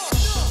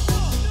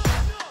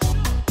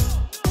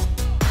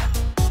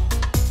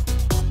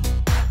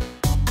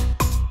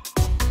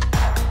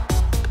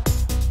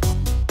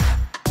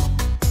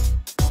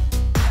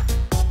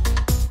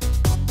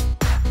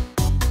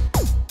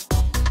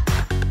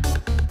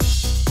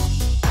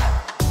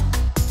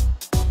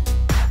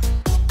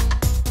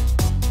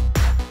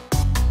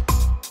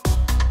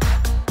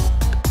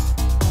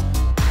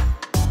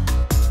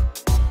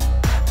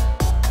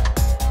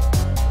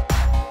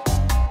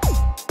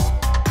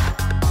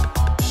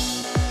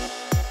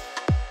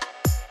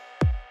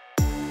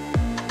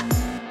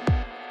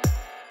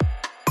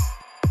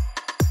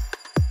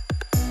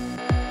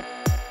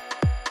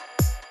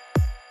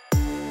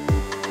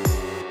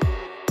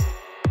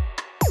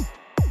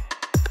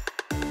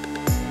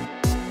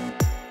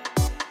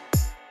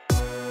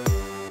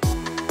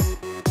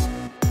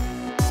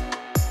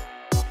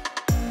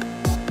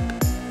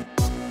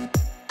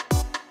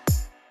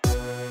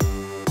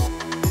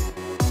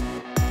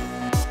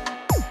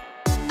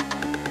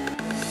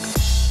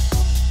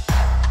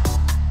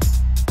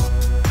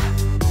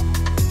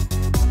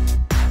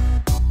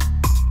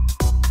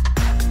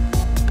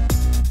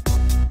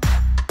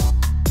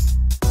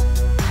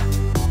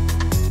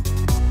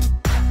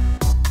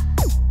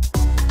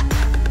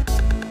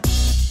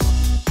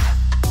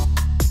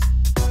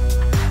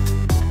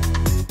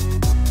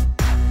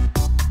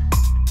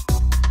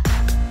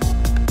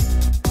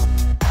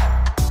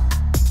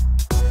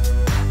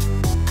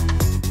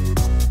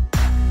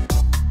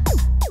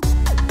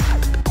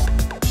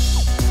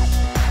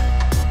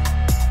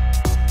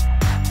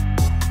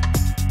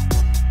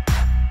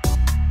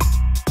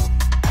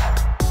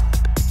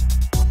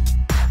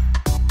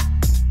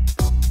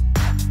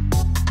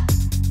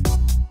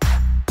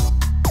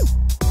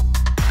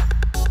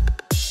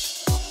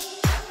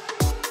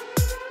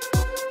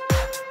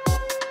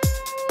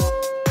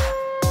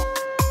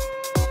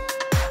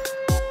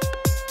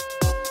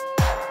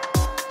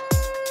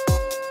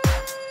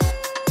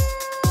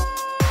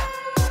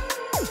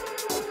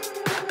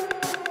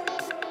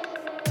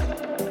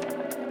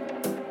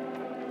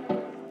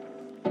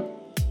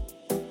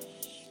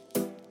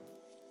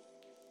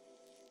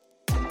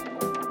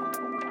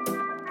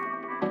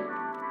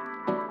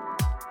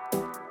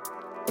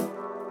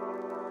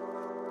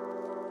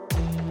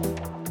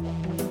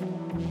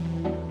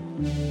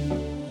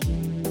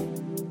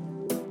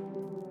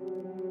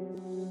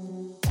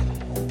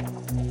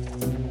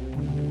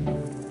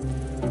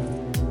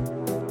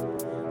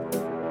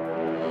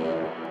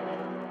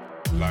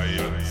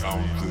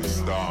 to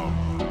storm.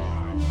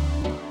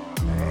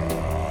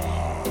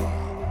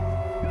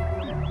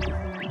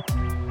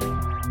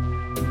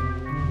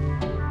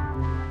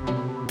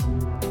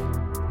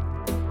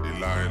 The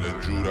Lion of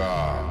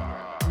Judah.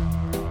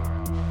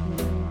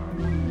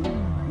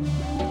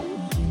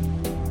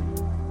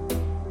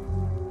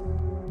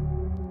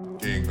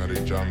 King of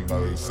the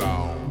jungle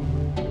sound.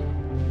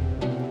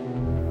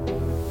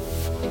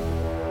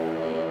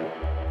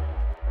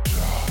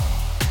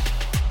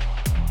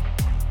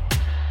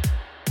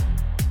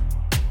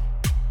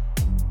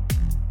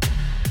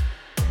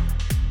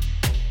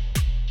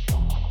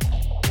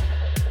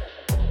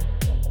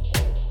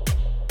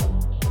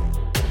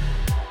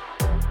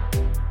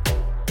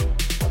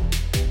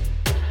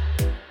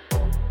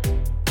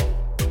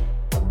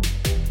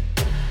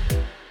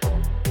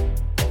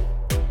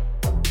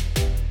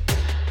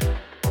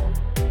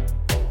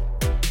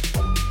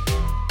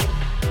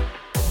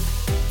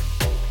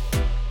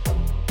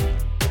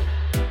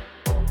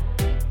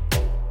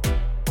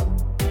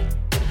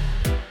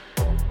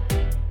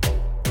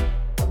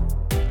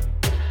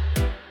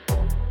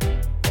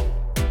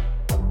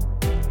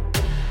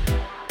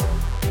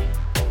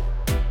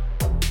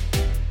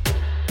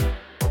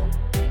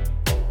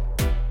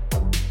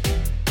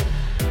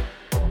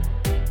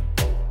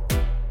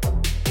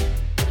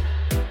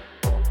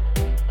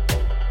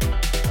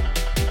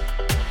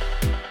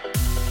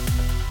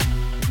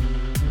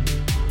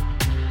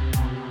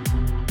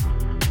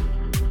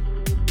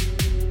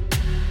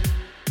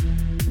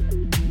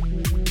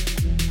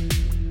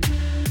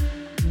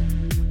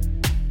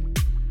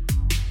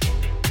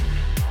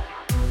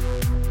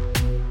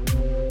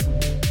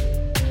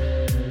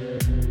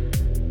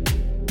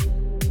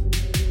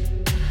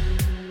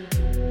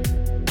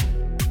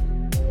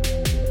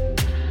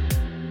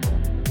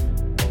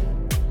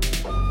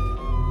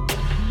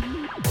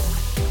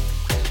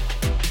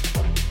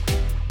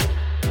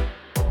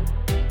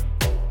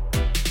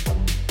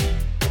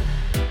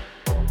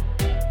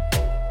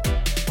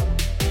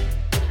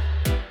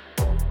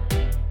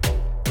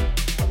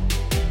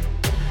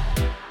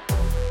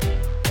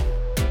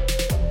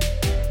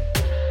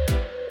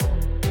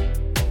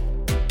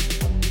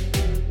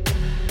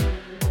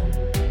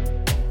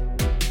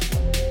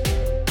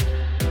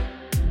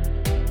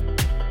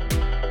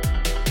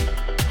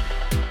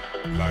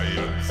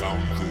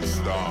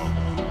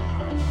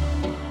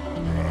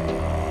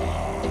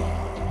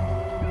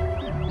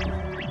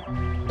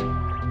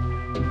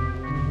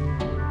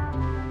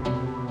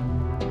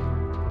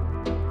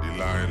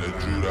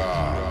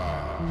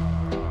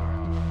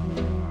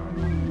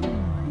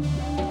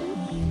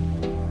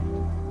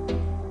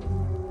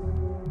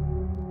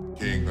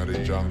 King of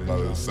the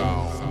jungle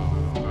sound.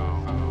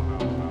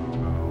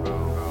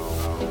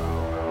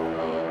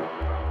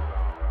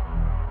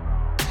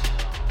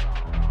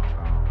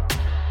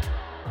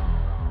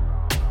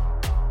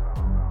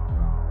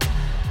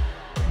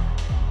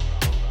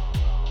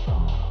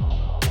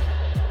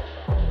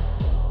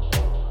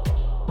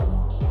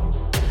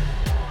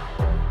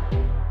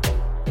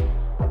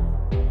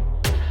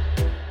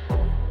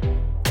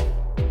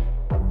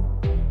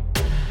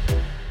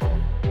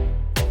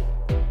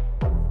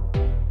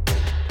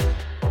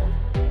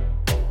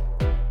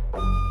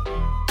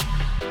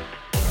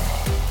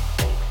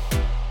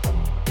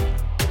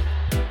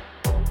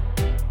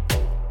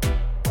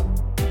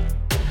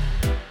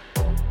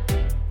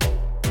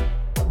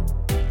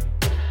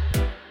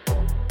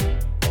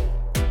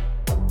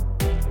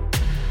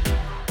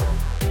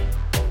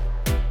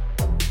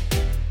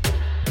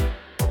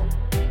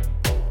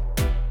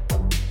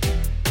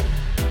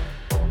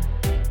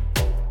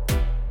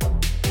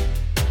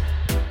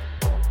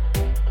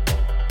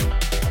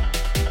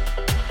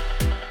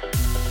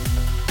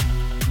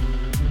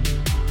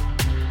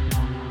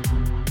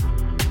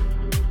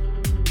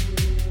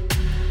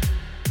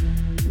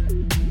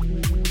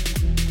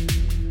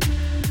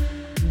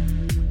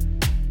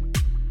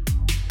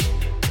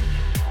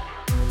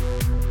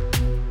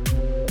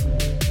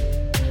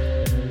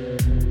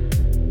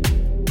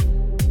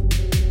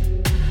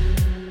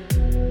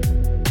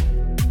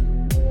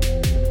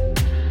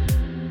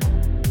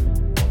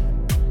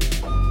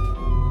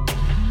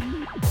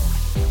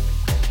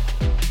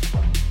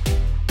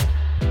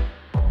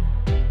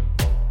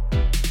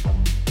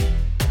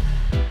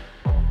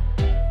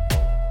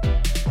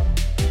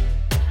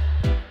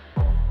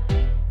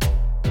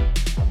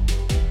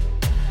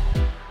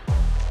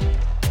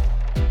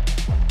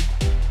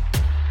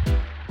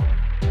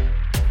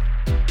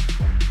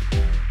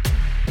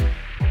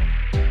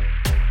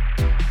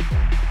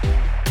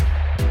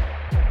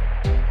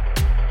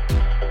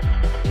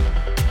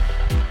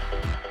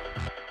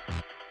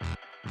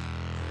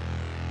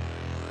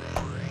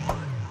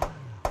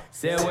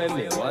 Say when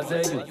me was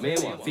a youth, me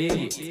want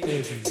figure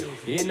it.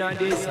 Inna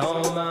this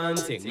home man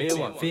thing, me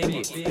want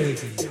figure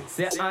it.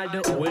 Say all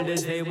the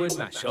oldest they would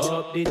mash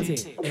up the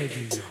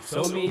thing.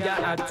 So me I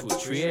had to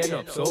train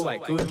up so I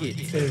could get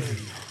it.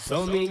 Да,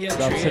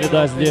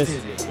 SREDA здесь.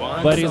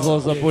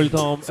 Боризлах за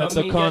пультом.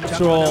 Это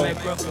Control.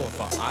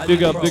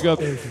 Big up, big up.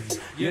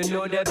 You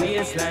know the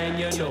baseline,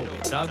 you know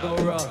it, I go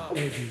raw.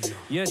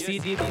 You see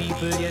the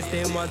people, yes,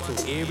 they want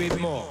to hear it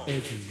more.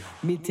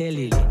 Me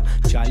telling you,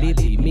 Charlie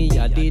B, me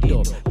a the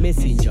dub.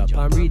 Messenger,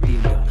 I'm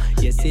reading ya.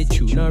 Yes, it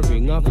tune a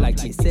ring off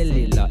like me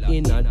cellular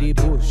in a the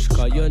bush.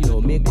 Cause you know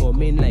me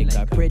coming like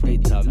a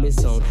predator. Me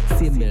sound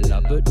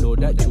similar, but know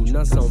that tune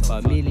a sound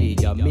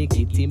familiar. Make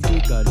it in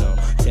bigger now.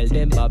 Tell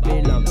them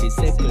Babylon be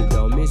settle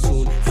down. Me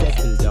soon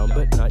settle down,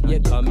 but not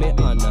yet. Cause me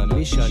on a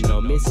mission now.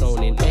 Me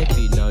sounding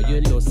heavy now.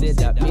 You know, say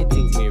that me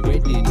think me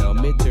ready now.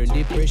 Me turn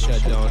the pressure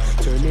down.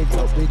 Turn it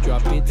up, we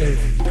drop it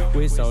heavy.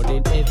 We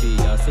sounding heavy,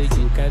 yeah. So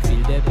you can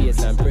feel the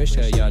bass and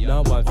pressure, yeah.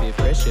 Now one feel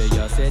pressure,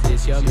 yeah. Say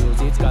this your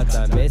music's got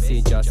a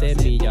message, yeah. Say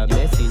me a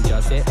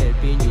messenger. Say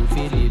helping you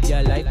feel live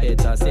your life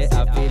better. Say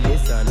I feel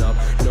listen up.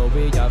 No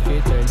way I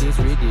feel turn this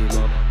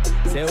rhythm up.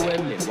 Say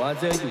when me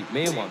was a youth,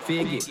 me want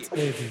figure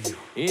it.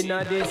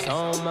 Inna this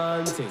home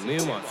man thing, me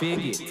want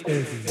figure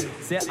it.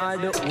 Say all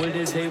the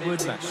oldest they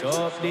would mash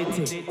up the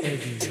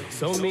thing.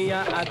 So me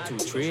I had to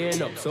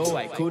train up so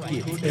I could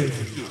get it.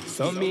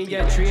 So me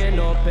I train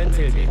up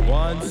until they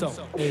want some.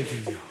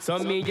 So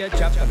me I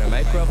chop on the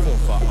microphone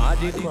for all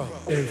the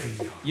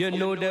crowd. You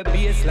know the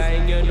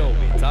baseline, you know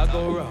it, I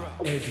go raw.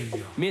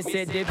 Me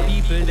said the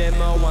people them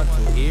I want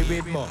to hear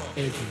it more.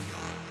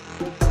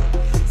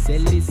 Say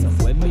listen,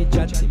 when me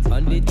chat him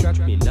on the track,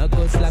 me not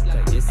go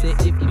slacker. You say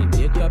if me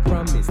make a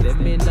promise,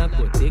 then me not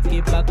go take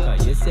it back.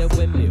 You say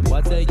when me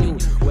was a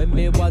youth, when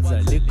me was a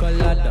little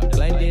ladder,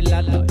 climb the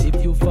ladder.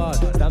 If you fall,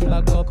 stand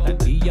back up and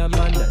be a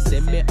man. Say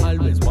me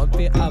always want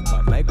to have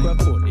a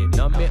microphone in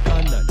on me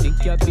honor.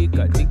 Think you're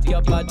bigger, think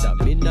you're better.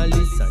 Me no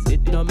listen,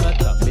 it no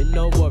matter. Me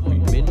no worry,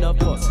 me no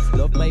fuss.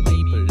 Love my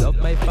people, love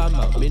my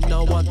family. Me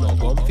no want no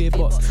comfy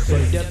boss.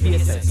 But the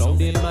bass and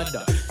sounding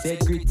madder. Say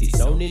gritty,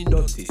 sounding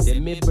dirty. Say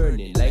me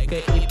burning like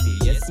a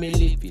hippie. Yes, me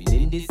living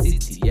in the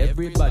city.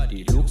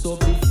 Everybody looks so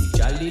busy.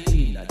 Charlie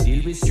P, not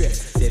deal with stress.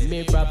 Say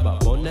me grab a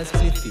bonus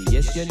cliffy.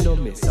 Yes, you know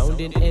me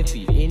sounding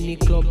heavy. Any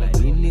club and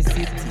in the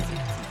city.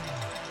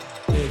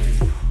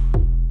 Heavy.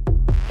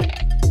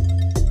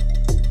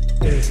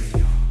 Heavy.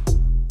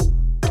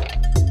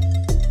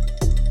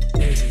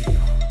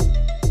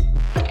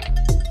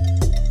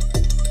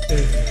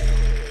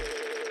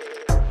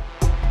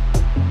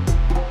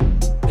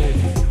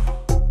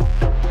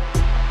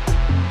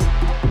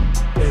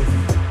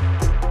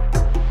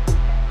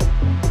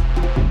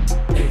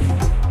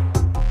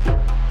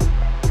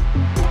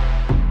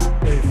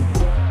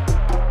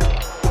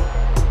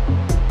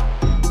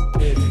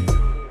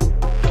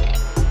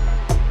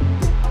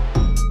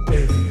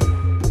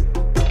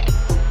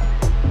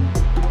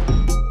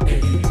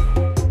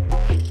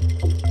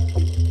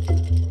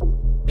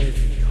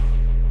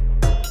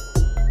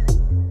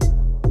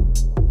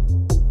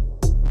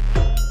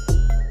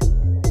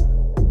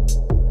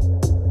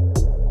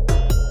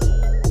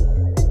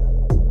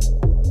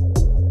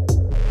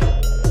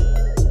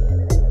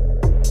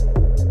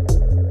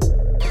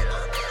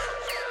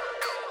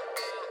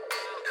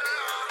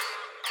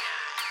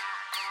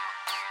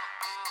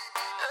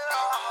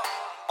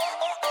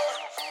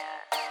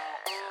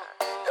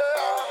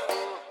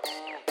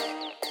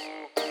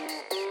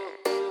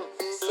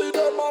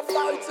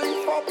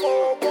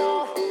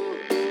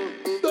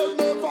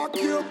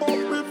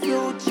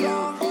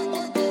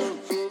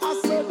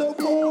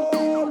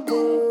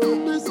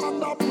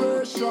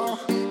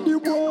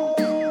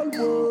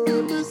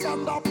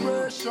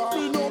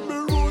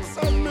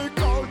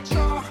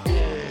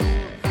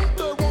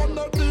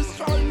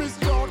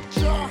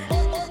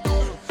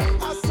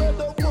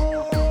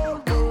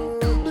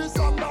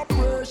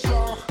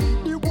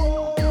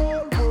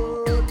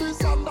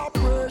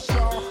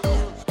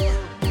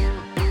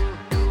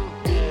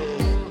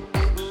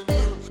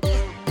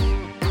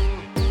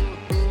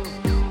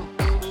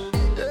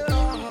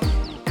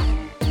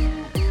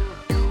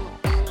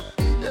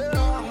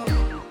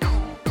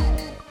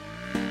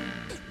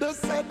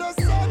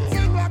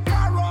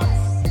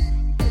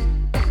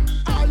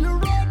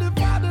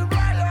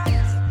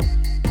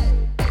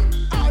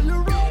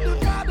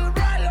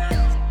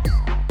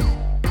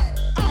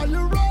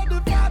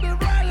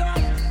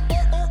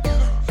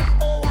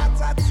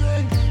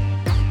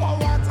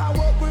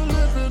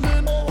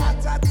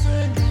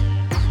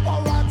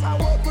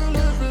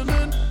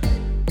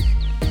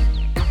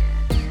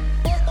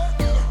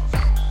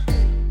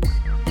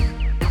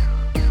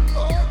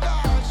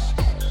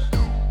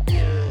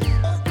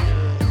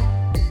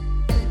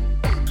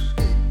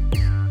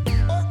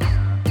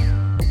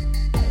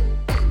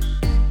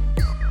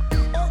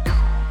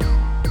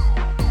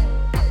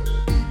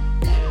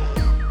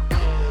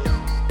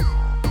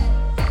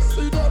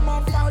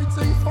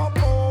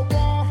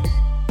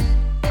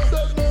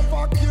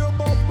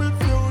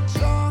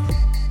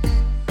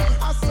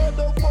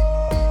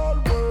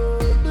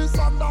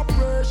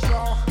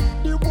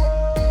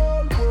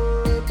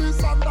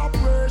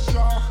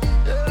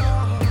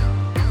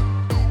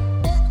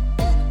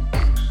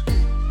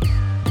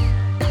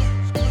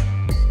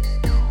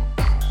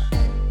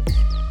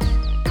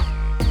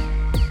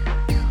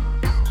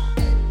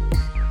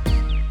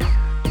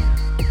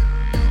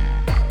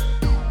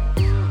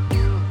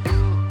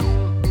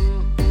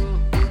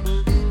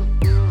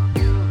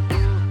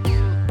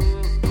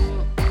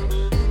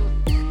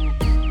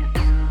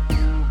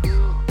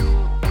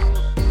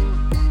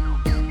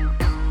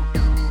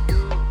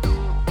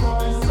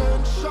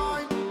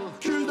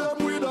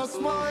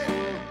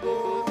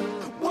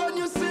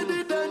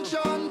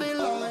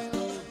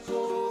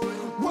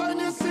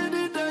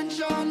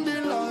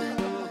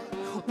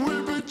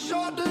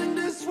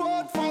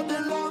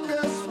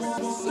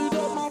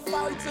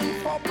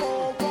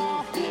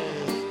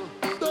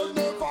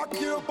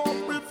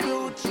 we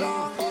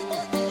future.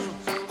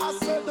 I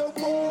said the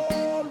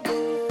whole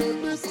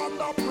world is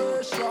under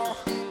pressure.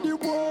 The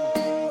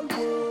whole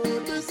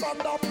world is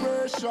under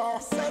pressure.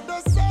 Said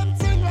the same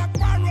thing like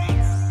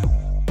parents.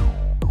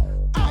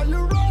 Are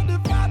you ready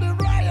for the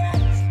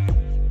riot?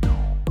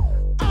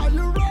 Are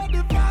you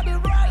ready for the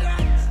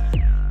riot?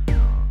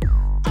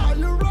 Are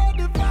you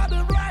ready for the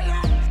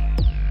riot?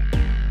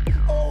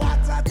 Oh,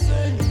 what a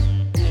thing.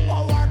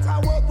 Oh, what a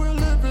world we're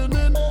living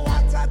in. Oh,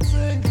 what a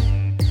thing.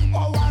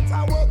 Oh, what a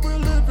world we're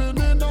living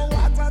in. Oh,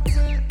 what a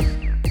thing.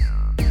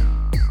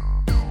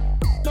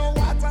 No,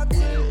 what a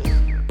thing.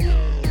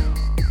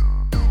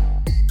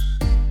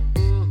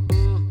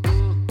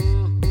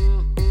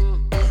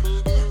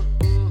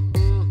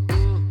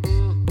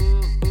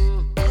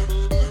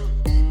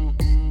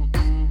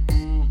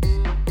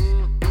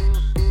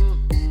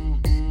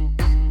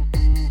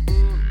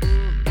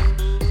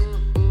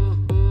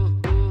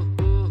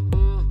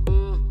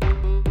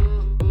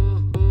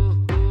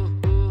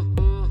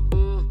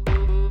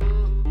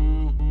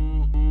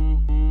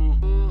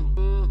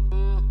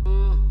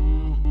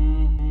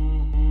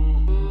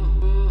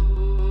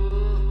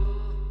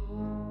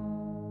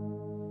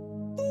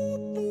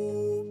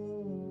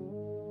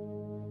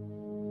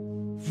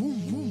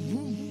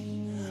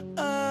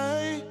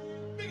 Aye.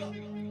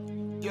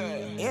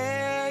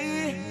 Yeah.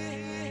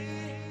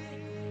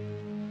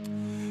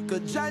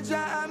 Cause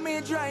Jaja and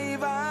me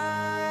driver.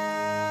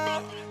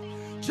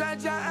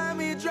 Jaja and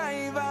me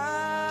driver.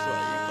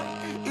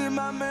 Him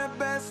a me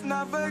best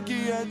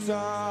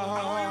navigator.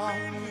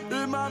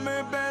 Him a me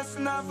best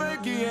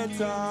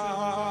navigator.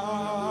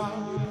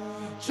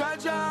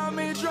 Jaja and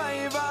me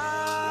driver.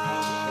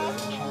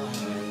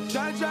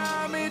 Jaja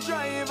and me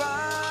driver.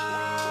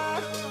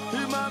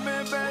 Him a me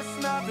best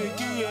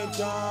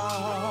navigator.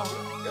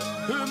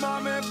 Him a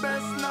me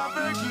best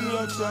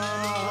navigator.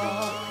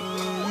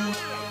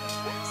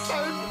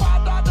 Same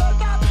father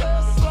than a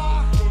Tesla.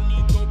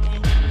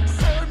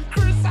 Same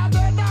Chrisa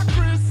than a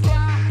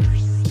Chrysler.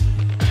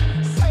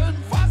 Same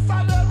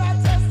faster than a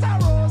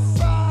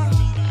Testarossa.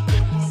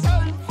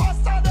 Same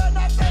faster than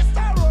a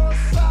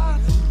Testarossa.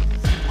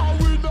 And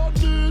we don't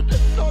need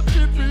no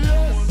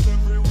GPS.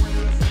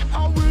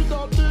 And we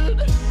don't need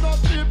no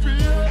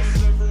GPS.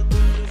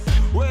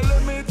 Well,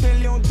 let me tell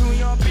you to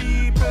your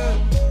people.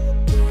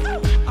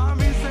 I'm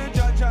say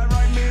Jaja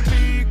ride me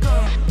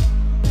beacon.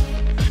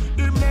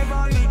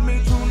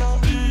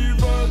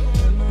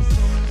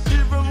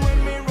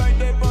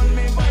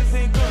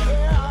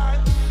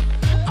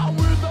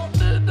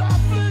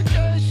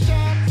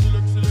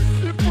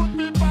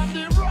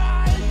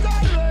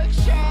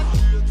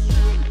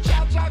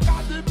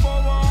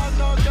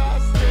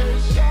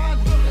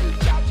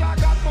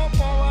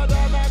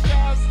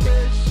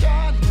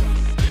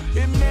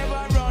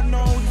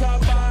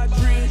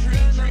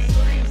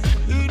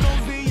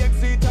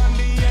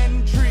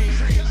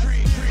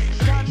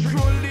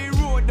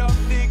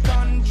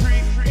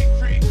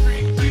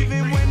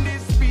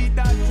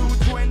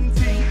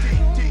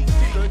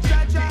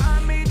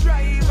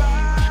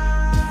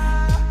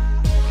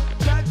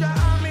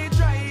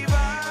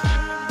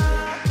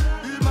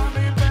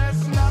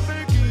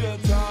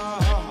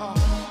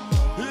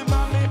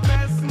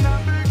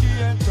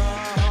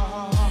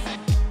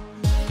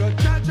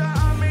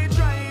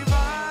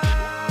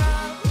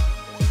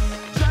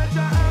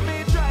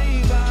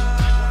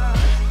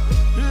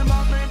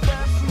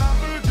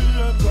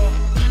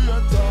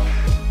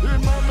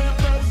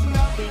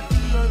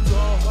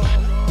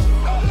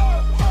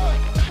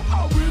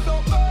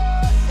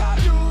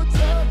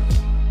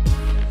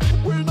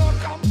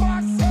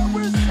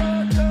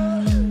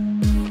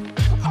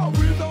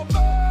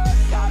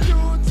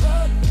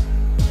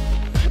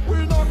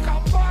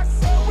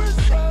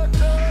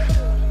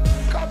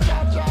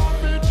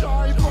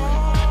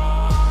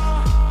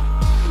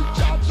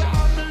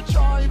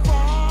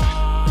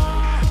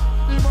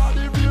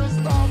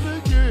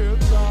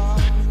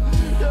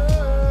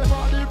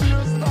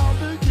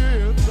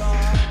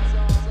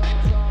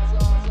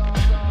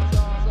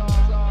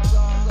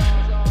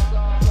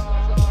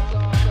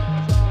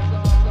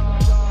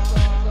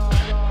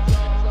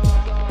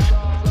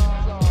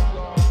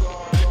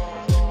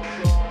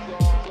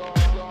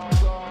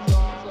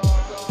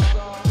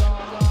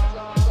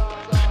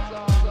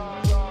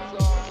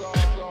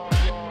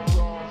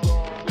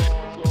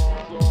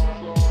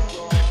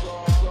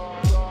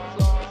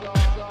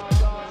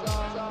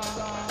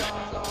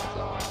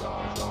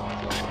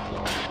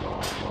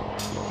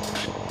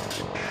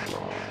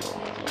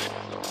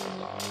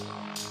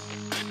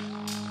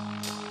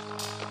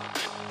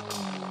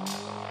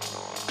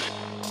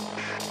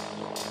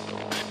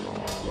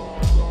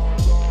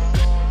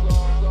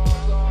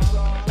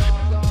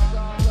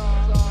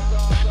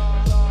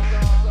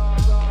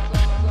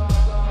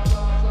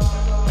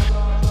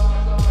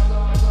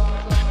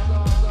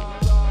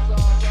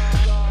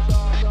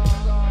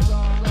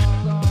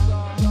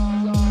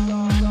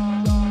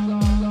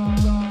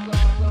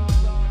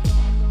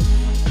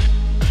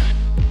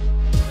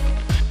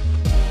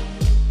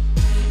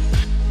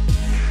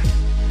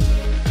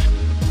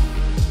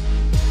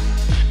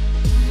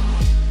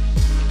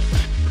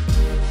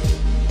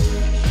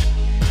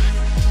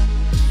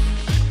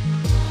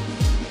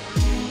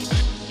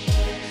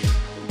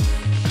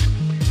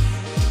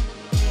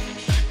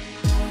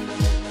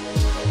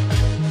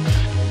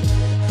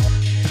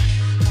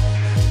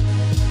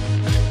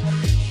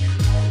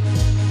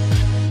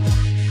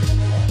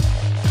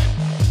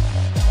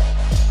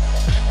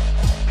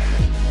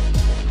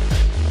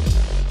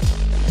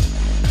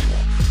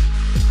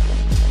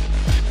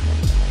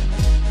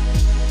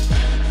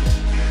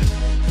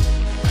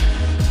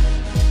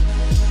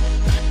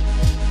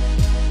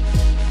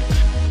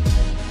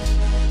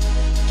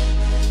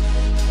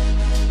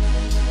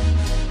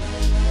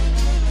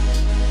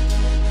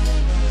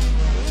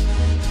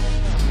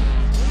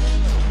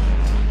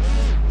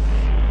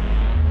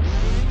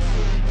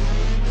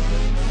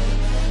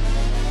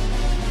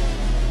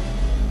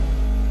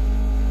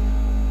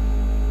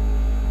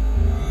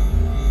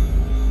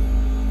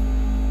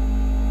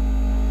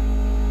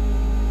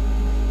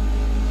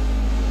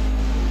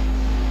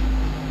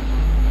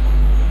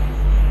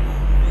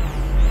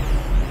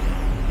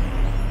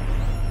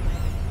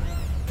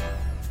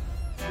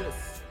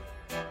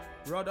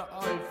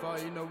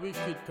 in a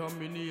wicked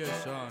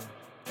combination.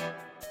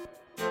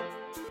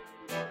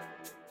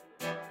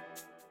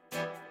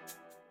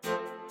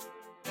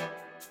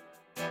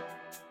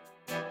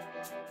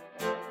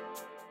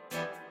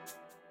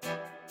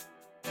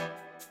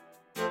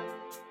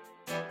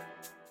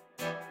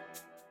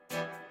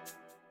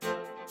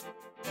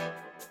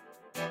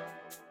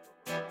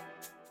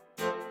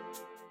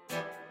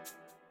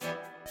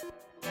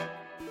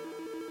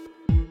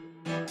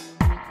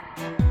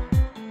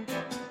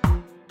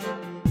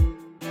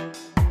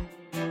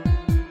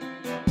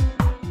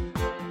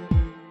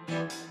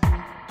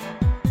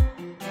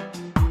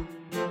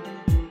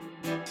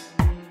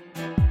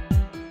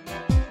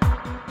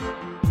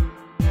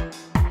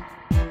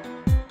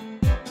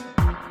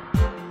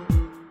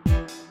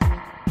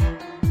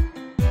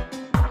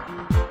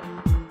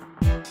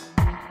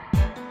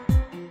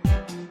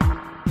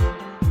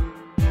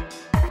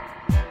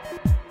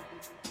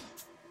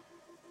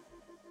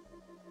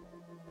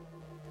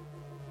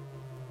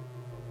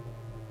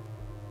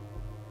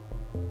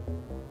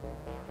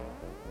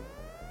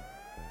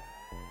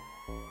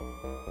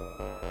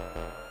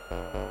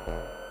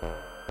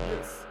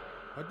 Yes,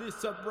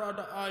 this a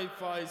brother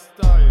hi-fi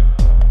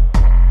style.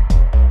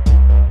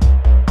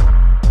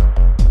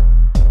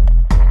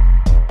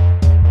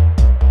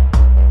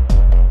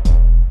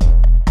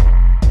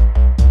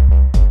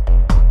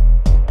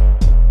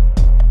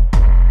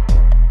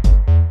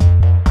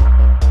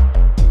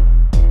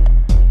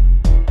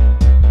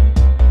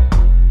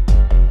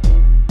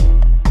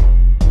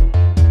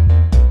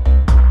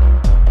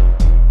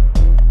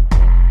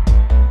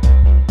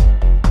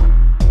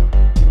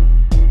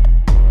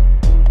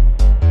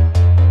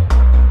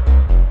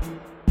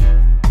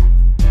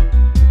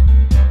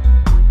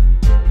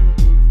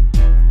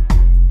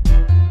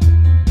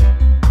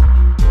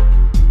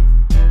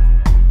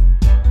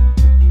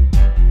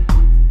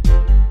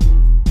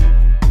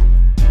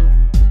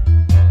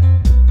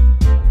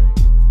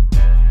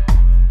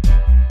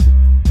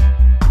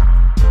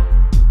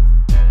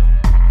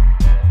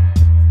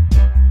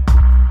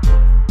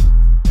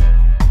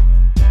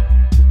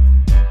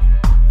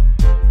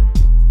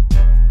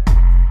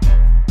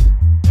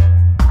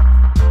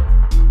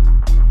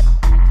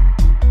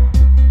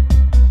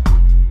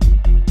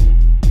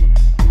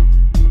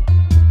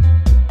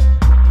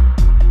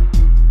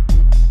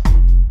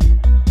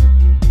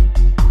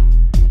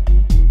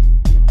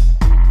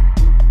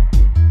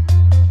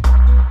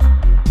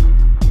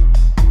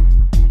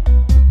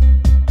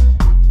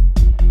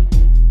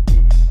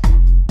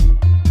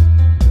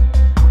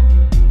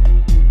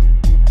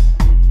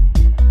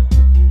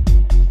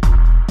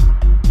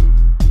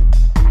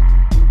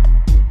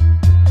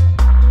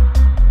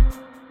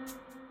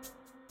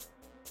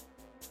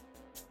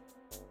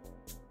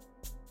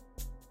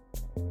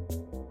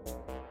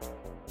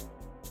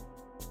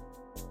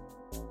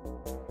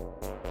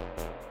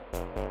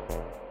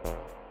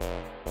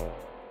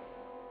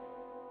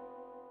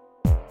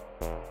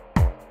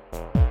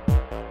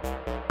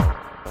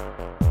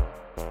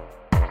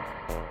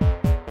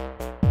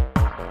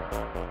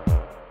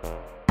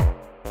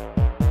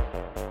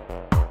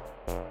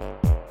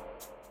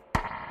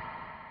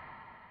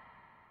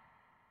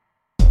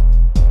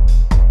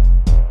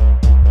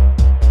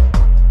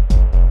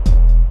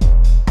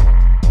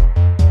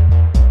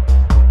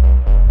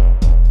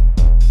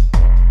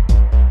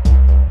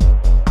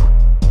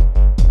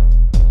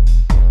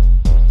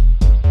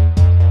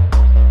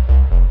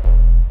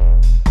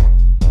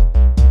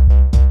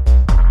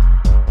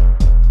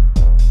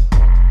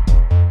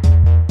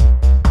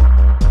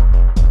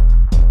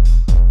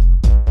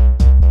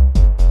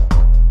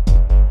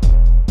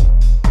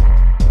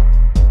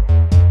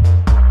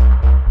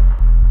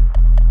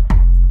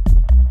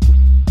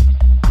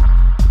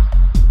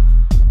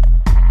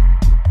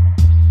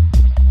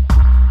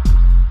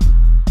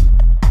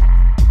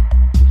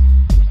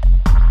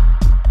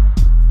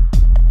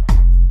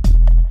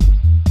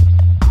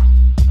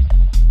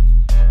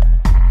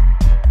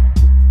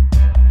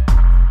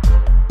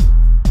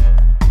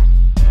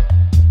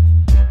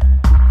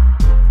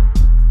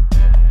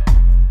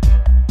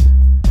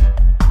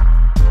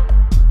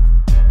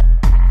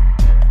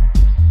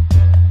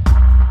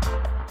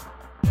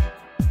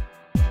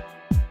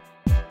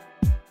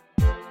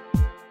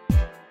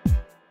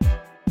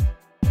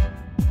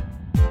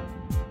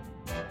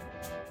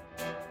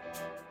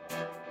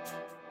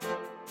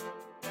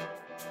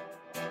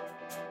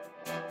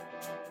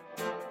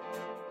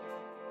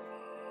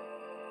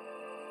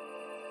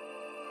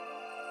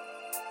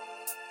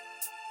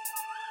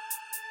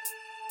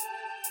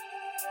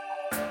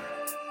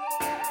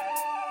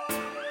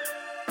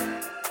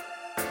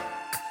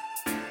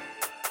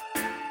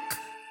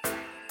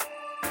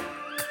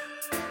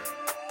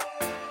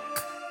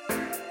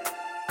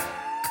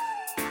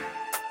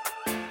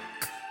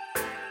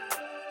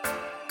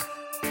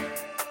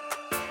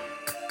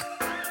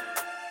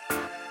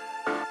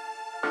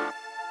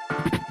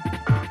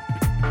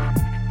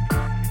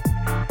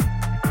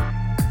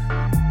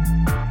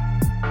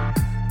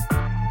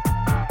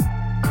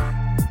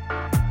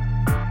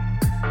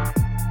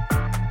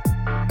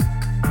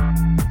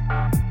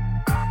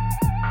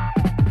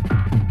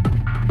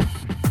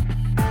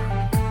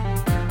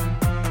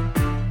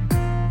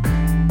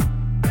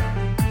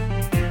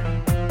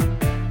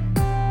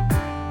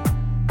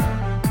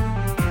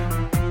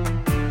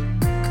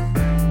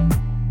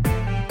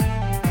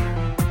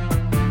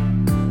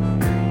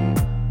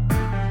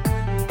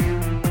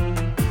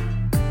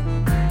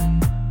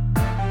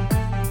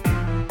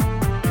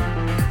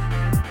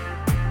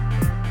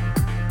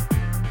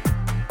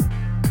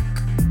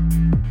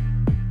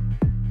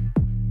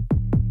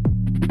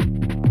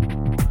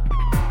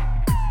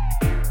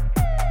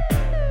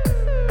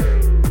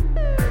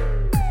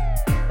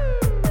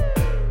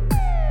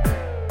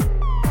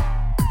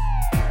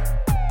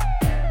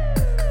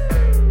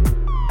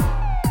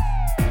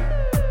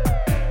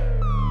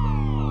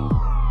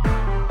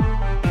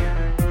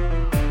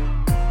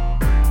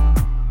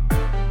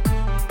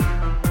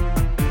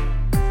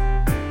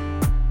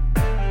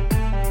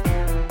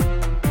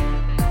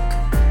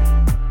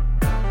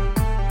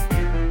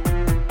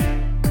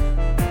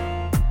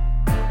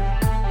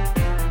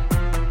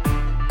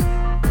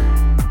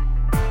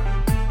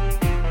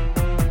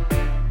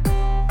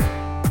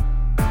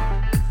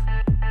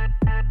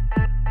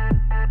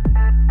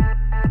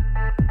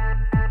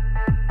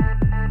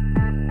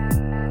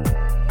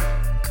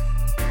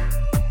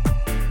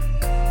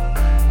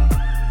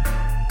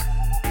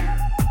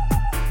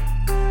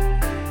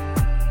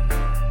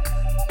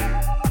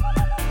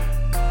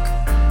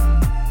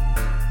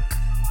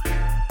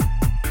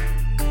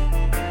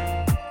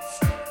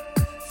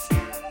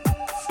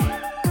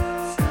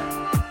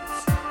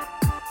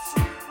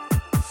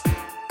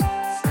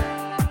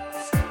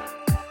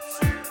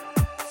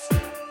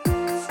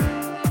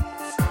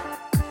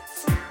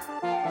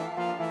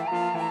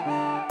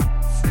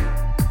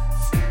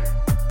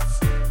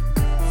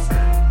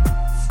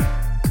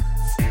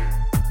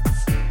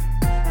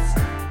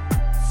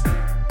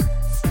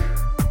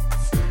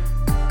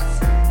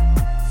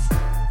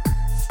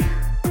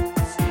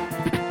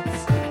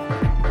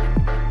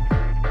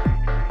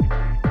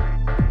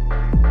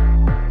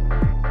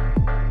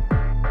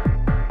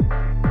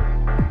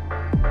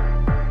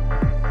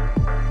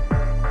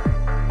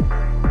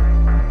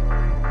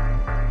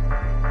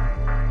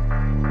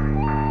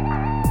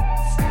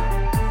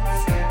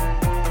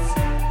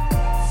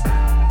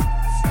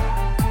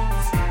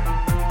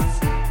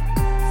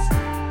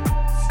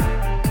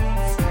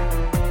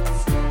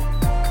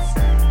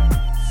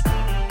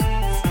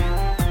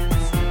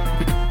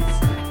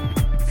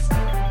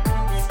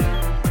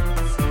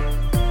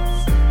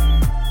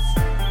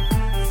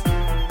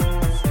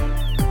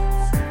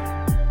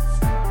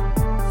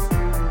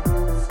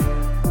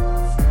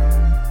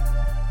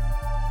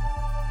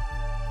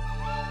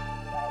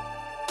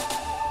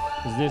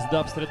 Здесь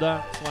даб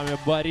SREDA, с вами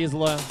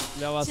BORIZLAH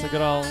для вас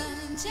играл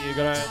и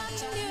играет.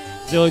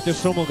 Сделайте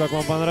шуму, как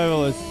вам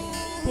понравилось.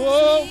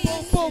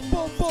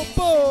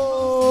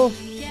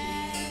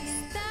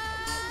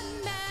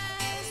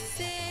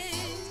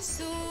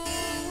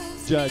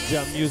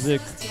 Jam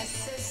music.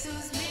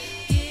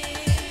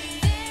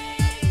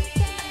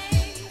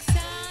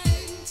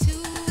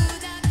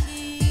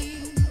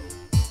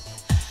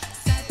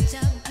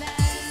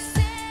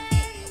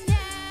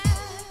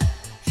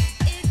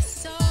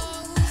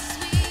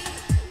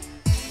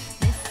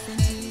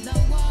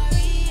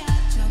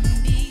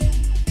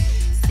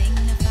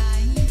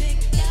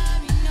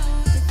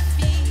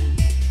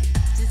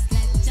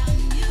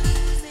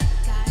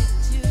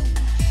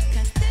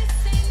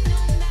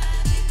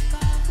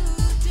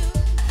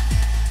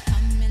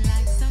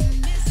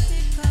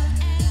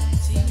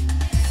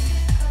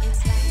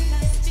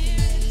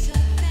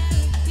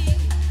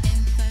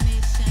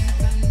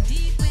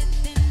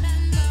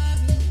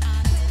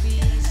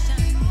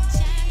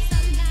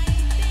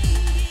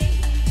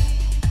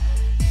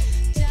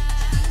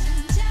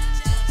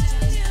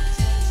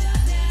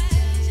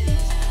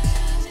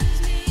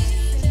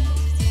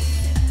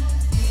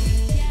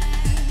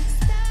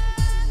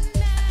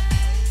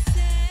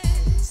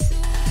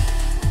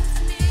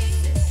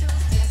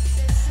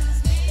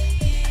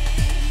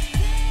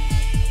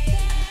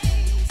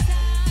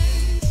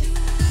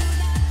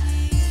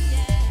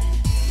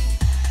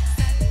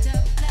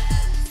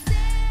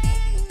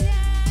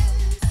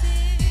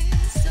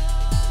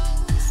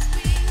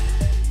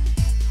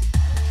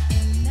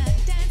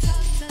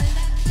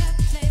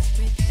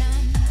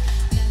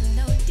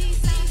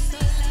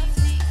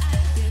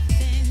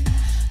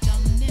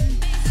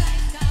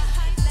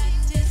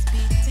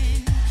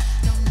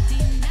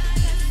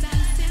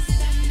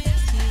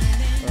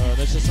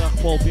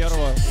 Пол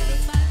первого.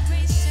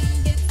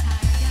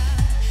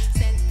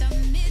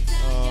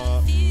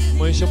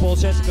 Мы еще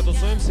полчасика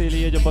тусуемся или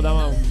едем по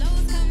домам?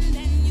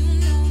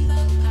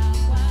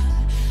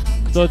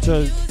 Кто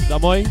что,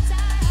 домой?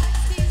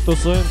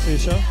 Тусуемся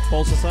еще?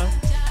 Полчаса?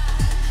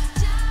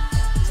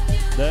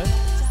 Да?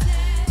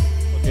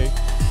 Окей.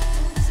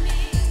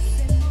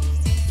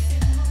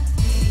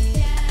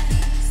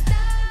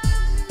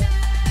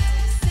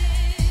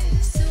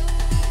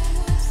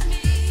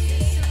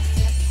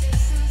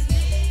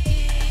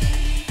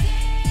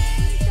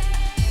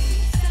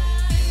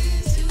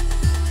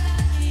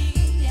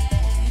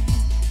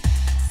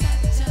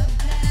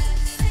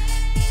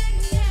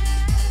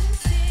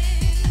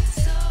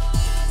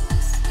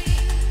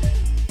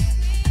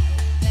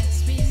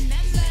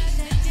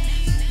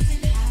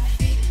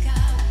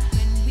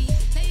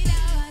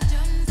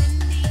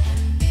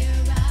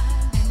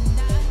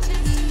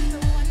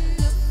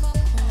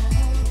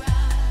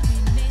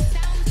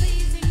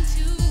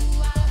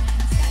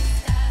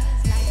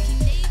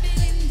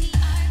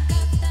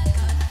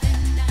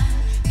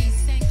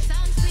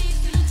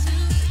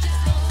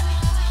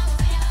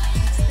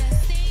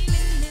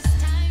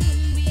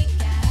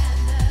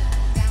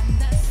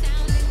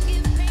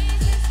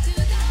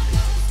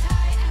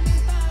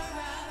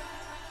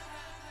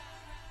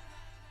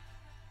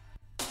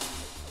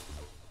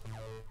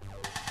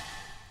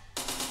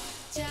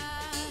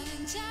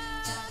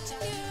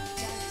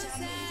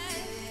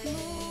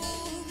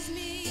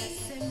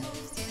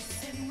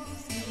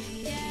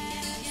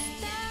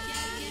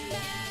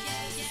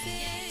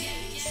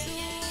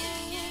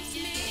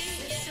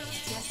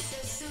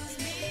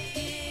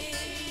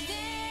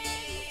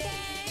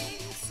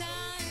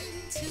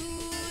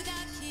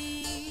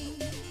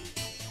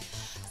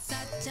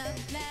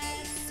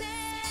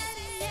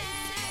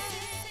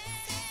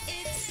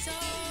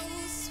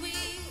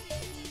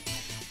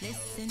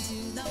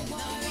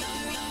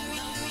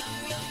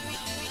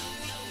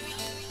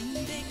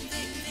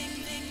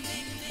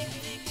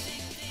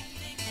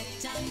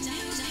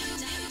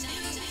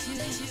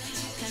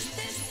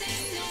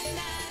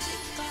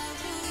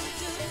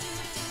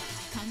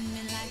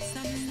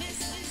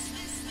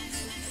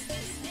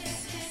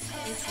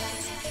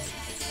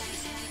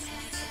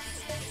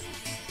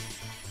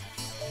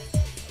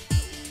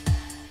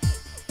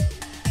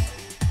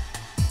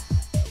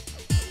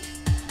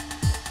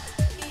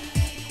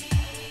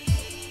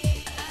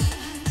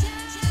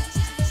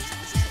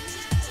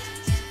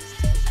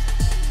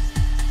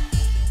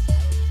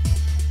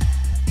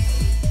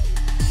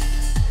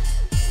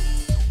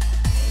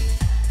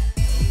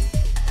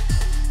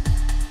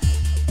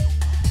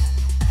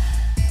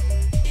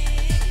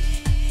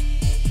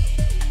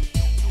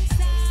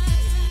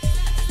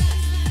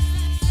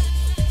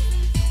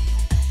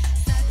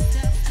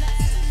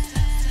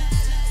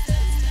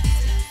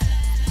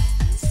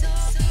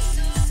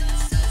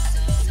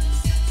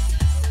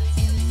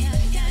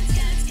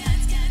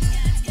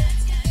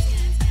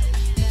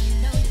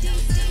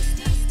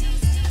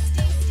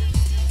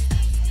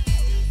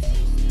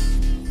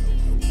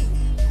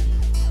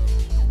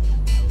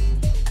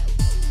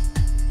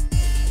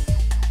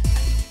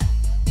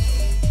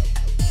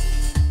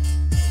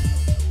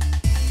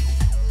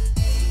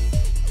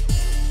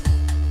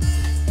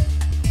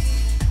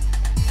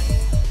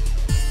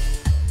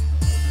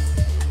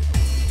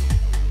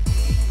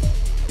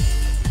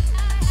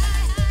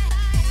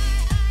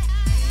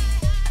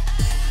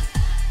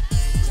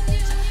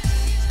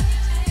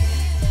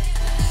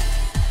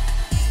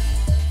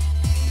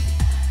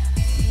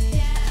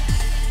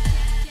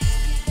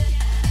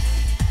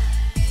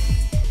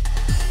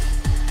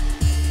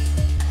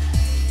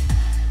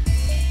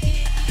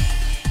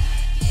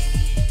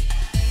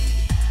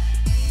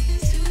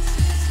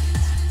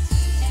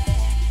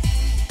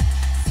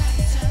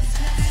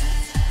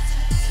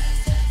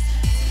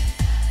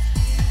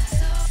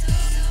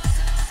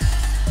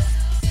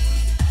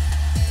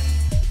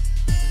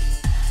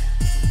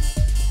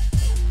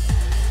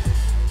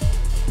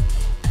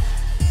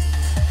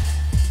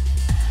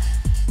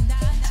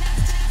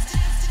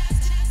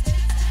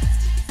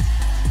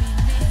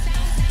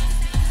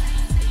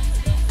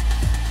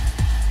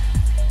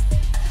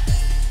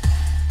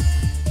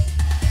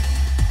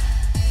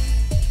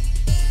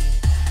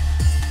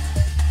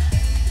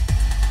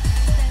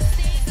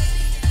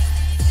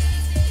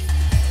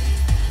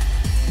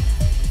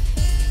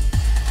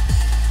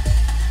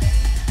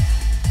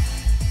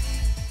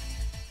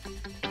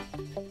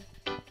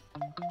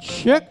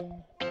 Чек.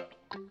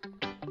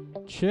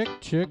 Чек,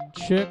 чек,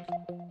 чек.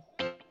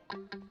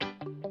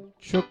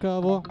 Чё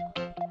кого?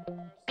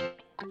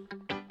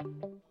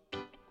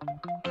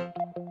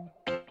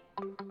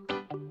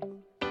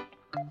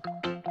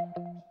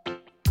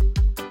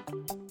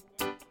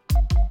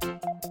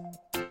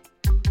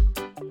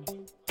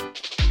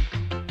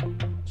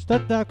 Что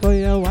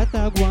такое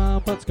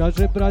ватагуан?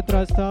 Подскажи, брат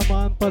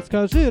Растаман,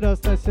 подскажи,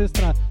 Раста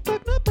сестра.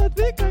 Так на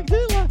подвиг, как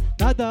дела?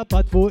 Надо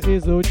патву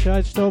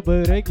изучать,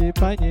 чтобы регги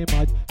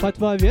понимать.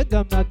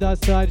 Патвоведам надо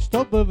стать,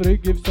 чтобы в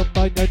регги все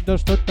понять. Да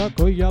что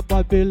такое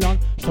Бабилан?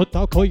 Что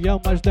такое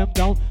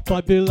Маждемдаун?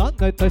 Бабилан —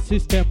 это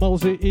система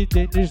лжи и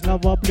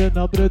денежного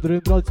плена.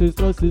 Бредрин, брат,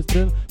 сестра,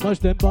 сестрин.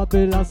 Маждем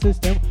Бабилан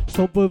систем.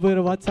 Чтобы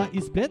вырваться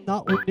из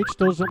плена,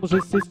 уничтожим же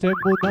систему.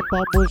 Нам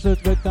поможет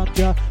в этом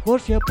я.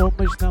 Божья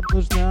помощь нам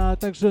нужна,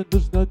 также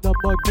нужно нам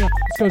огня.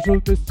 Скажу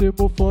вместе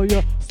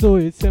муфлоя,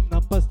 стоит всем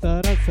нам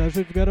постараться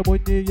жить в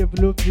гармонии, в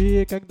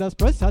любви. Когда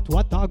спросят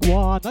what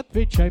agwan,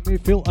 отвечай me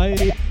feel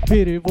airy.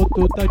 Перевод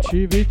тут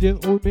очевиден,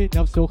 у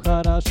меня все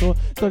хорошо.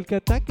 Только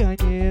так, а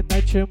не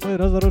иначе мы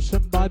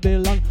разрушим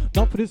Бабилон.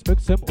 Дав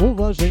респект всем,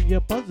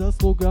 уважение по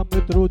заслугам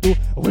и труду.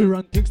 We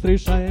run things,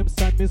 решаем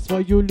сами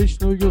свою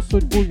личную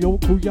судьбу. Йоу,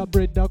 куя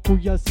бреда,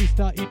 куя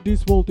систа. In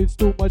this world it's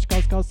too much,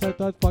 каскас,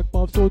 этот факт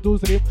повсюду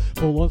зрим.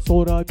 Полон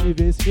ссорами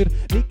весь мир.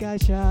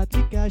 Рикошат,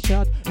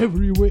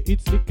 everywhere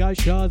it's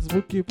рикошат.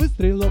 Звуки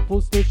выстрелов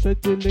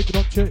услышать или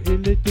громче,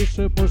 или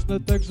тише. Можно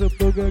также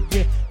много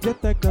где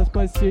тогда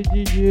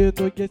спасение.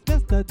 Но есть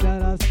место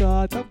для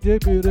роста, там где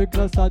мир и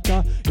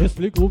красота.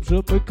 Если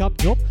глубже мы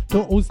копнем,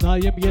 то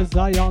узнаем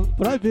Езаян.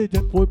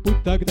 Проведем твой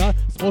путь, тогда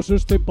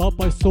сможешь ты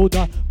попасть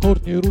сюда.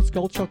 Корни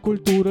русская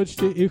культура,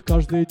 чти их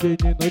каждый день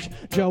и ночь.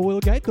 Jah will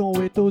guide the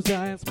way to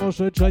Zion,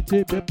 сможет же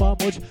тебе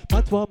помочь.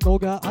 Патва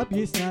много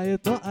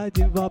объясняет, но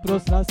один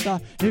вопрос Раста.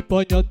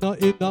 Непонятно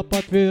и на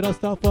патве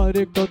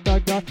Растафари кто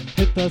тогда.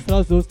 Это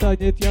сразу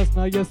станет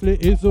ясно, если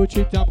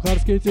изучить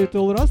амхарский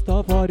титул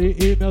Растафари.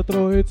 Имя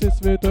Троицы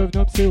Святой, в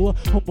нем сила.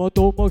 Он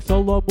потомок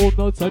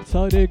Соломона, царь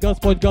царей,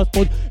 Господь,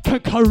 Господь.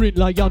 Conquering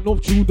Lion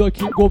of Judah,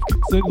 King of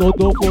Kings and Lord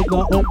of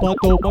Lords. Он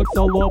потомок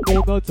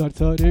Соломона, царь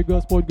царей,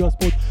 Господь,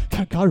 Господь.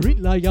 Conquering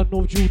Lion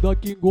of Judah,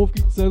 King of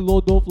Kings and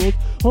Lord of Lords.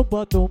 Он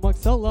потомок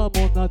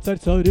Соломона, царь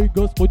царей,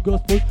 Господь,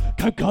 Господь.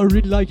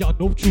 Conquering Lion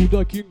of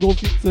Judah, King of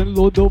Kings and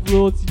Lord of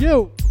Lords.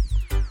 Yo!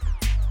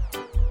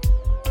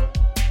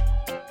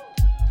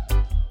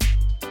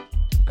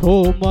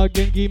 Come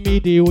again, give me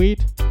the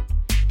weed,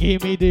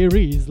 give me the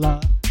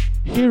BORIZLAH.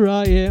 Here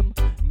I am,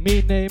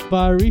 me name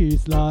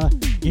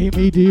BORIZLAH. Give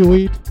me the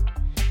weed,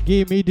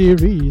 give me the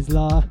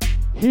BORIZLAH.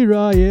 Here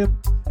I am,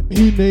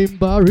 me name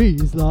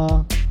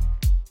BORIZLAH.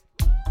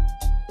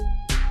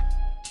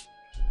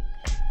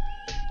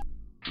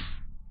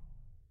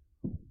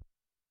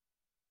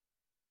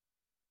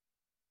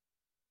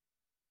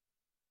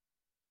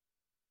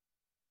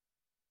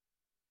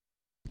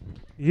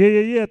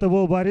 Е-е-е, это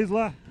был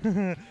BORIZLAH.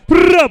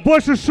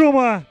 Больше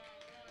шума!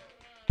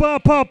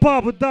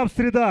 Па-па-па, дам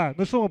среда.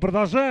 Ну что, мы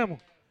продолжаем?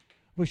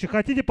 Вы еще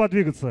хотите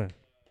подвигаться?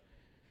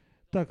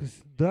 Так,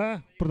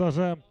 да,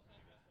 продолжаем.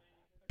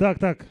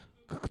 Так,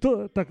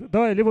 кто? Так,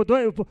 давай.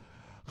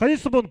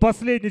 Хотите, чтобы он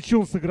последний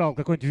чун сыграл,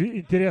 какой-нибудь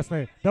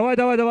интересный? Давай,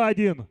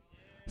 один.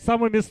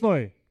 Самый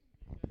мясной.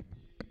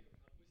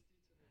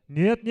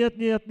 Нет,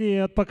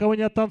 пока вы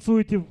не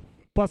оттанцуете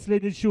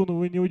последний чун,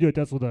 вы не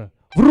уйдете отсюда.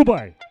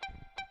 Врубай!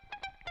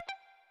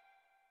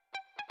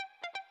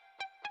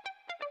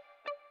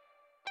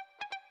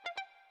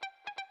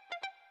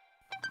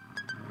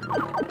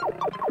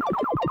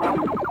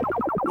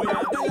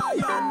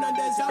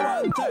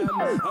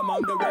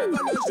 Among the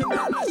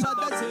revolutionaries of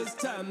the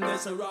system,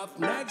 there's a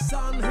roughneck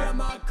son, hear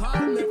my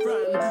call me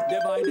friend.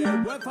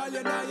 Divided, we're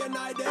falling,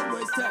 united,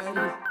 we stand.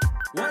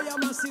 Why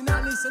am I seen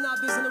and listen up?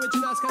 This is an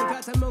original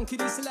Skank and Monkey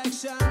this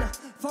selection.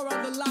 For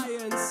all the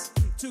Lions,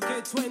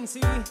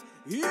 2K20,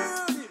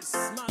 hear this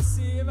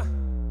massive.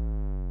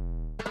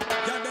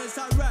 Yeah, there's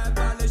a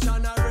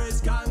revolutionary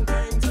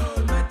skanking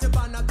tune. Met the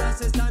band of the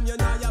system, you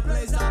know you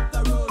blaze up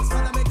the rules.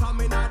 Follow me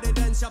coming out the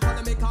dance, you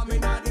follow me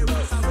coming out the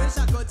rules. I wish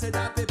I could see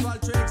that people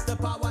tricks the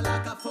power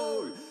like a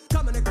fool.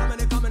 Coming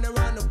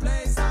around the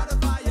place out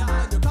of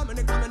fire. You're coming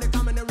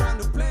around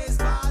the place,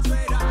 bad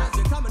traders.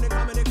 You're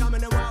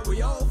coming around,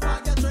 we all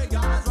flag your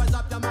triggers. Rise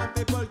up your man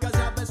people, cause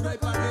your best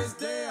rapper is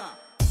there.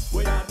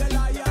 We are the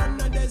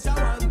lion and there's your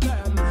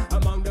anthem.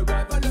 Among the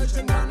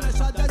revolution, gonna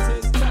shut the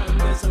system.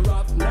 There's a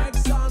roughneck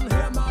son,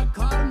 hear my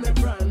call me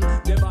friend.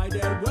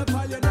 Divided, we're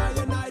falling,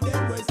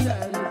 united, we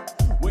stand.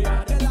 We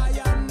are the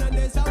lion and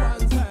there's our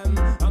anthem.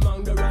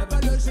 Among the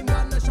revolution,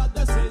 gonna shut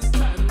the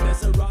system.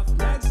 There's a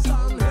roughneck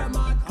son, hear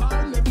my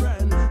call me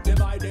friend.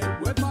 Divided,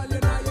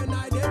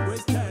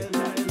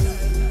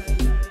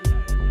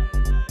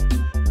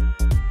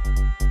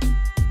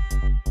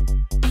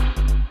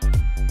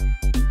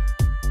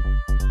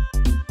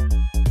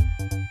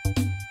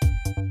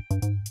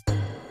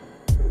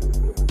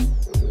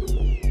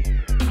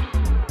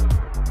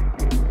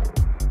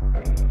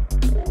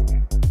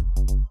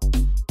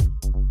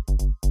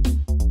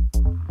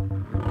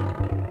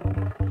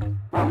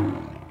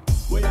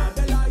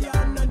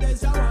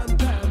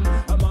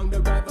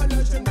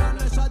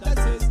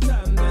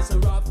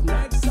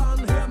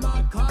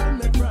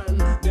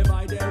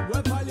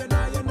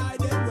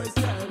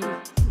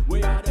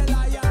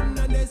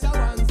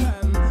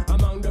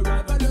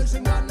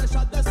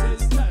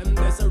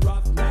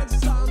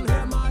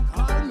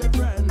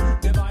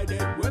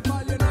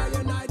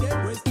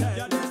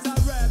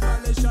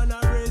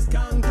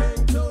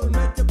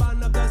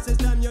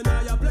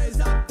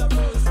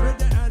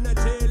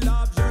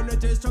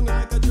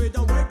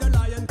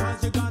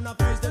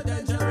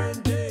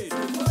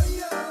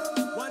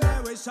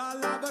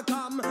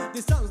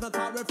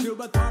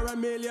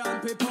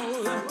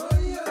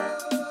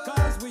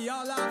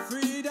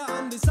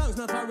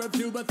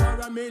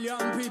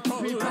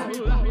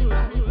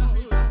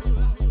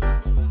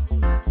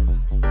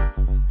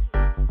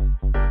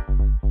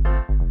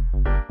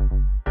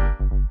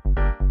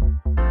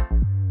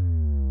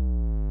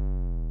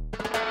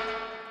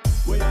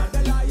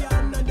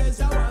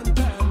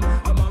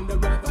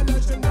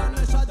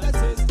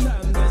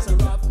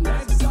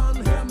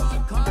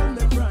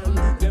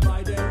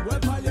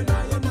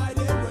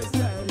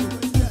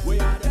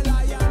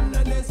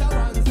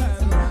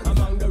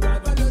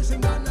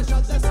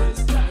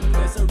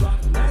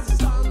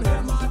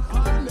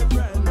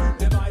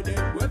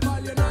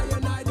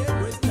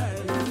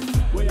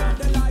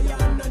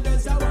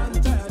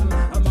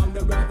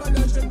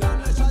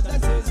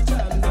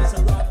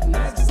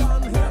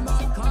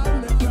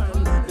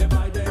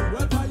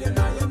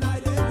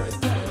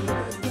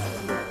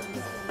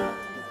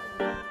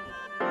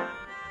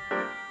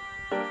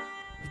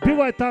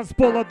 Сбивать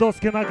танцпола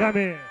доски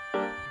ногами.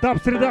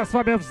 Даб-среда с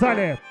вами в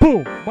зале.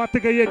 Пум!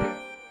 МОТЫГА-ЙЕТИ.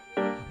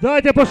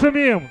 Давайте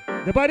пошумим.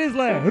 Да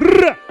BORIZLAH.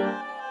 Ра!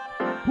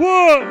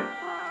 Во!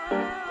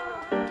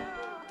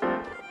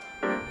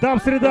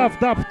 Даб-среда в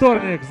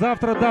даб-вторник.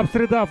 Завтра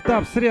даб-среда в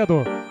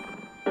даб-среду.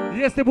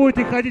 Если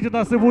будете ходить, у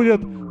нас и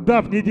будет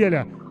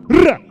даб-неделя.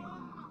 Ра!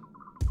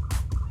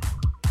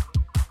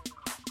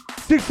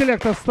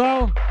 Сикс-селектор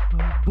встал.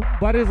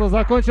 BORIZLAH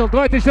закончил.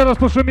 Давайте еще раз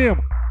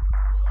пошумим.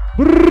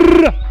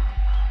 Ра!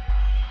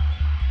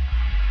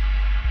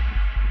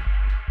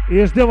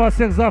 И ждем вас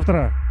всех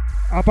завтра.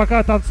 А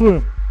пока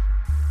танцуем.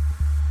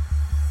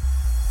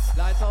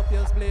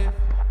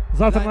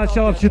 Завтра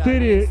начало в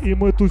 4, и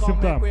мы тусим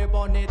там.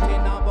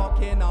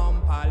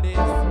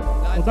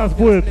 У нас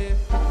будет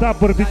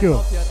даб-барбекю.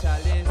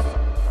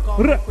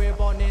 Ра!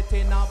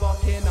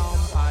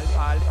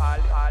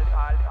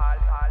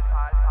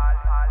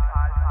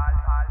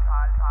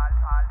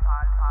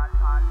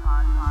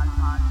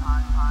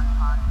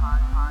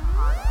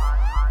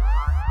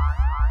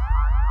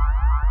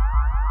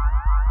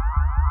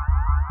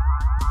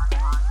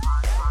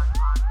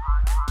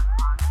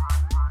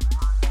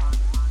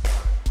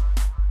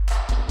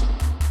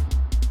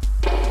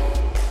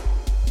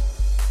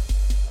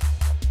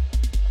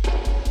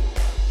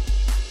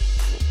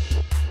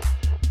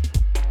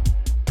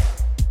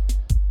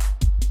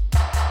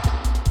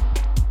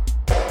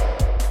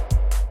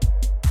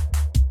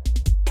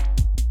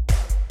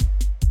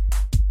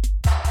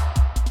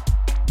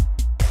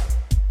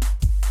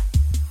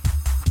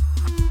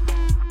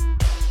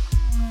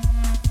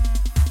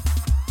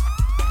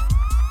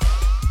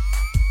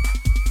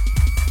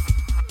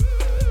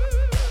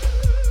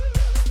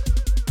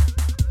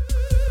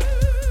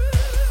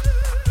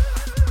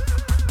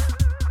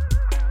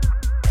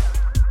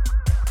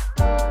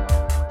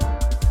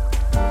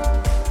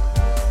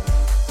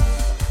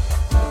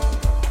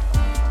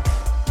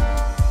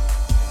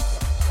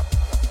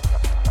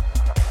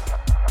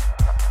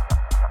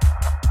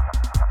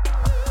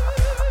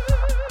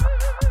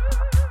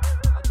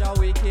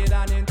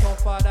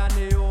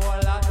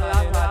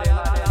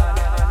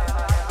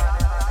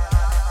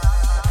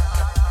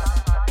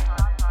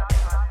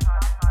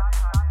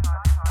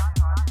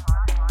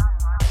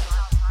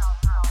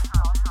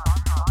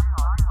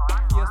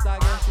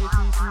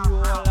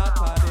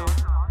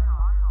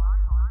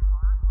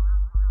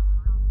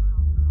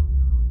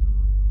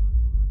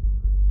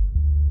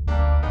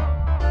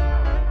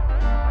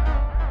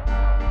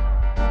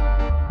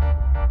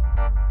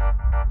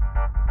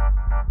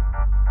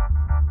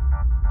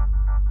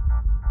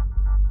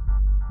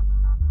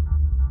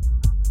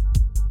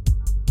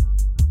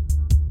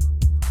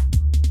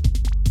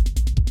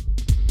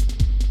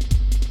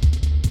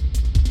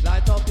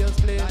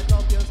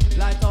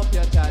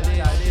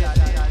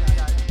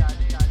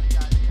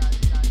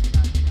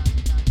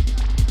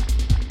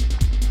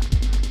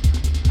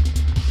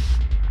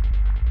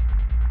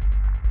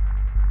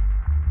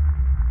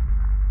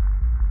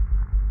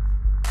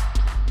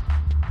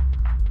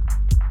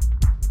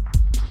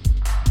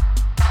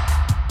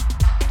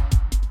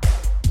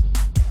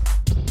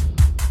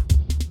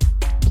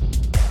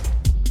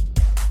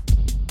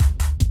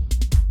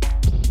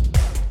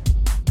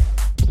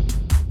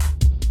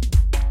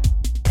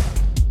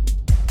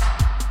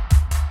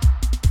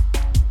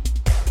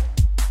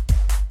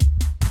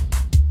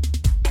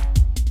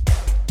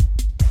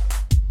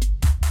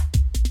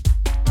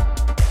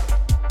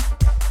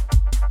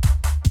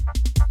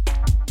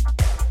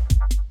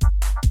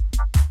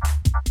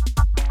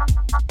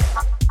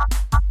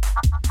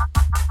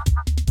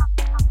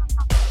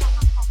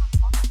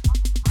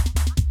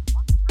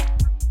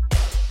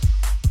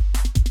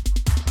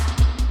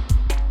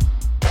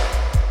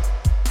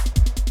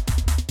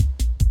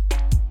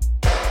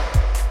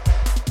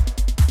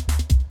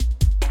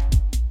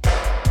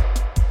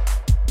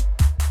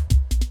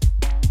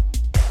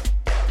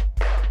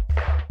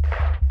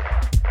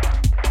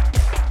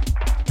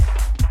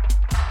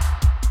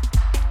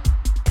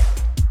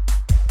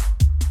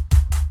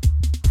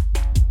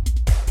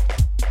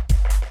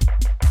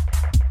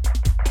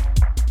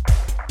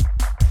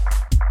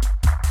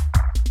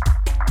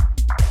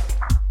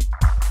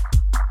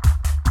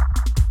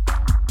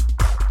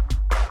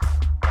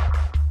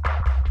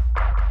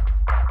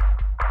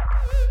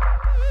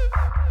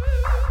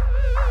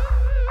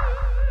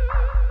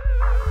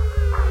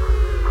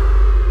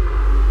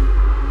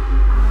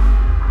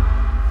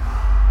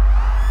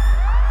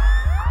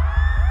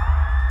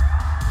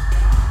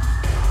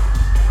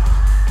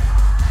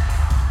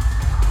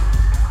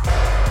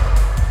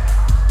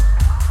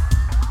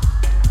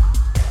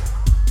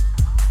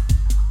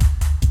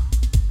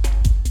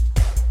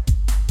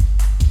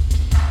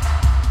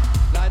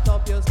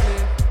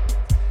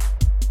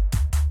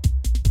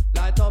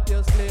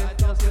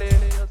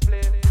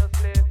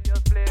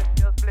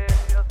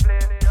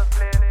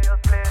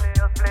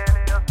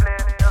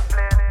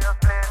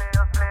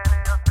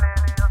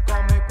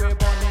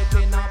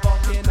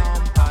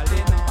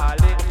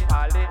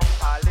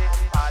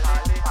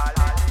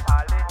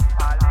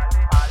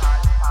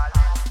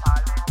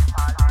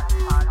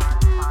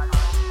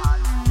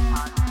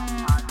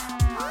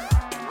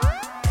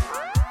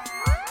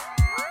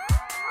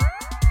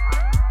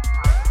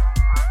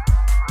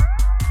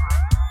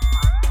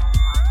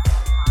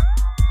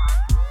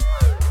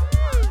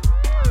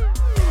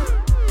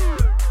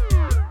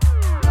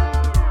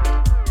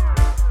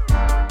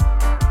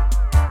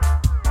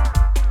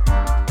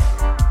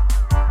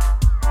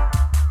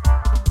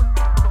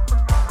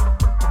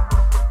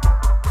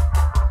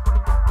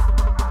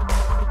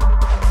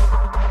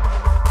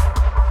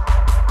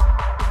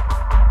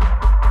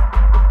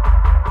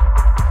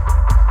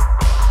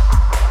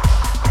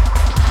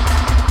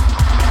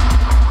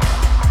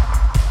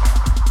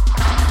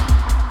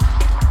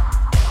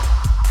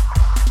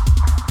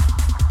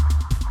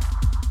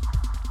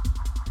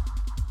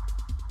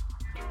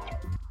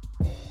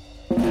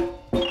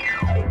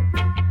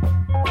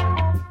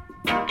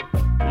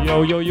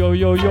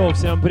 Йоу-йоу-йоу-йоу-йоу,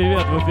 всем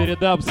привет, в эфире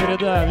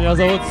ДАБ-СРЕДА, меня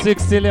зовут Six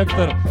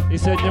Selector, и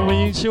сегодня мы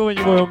ничего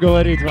не будем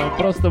говорить вам,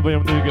 просто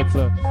будем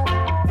двигаться.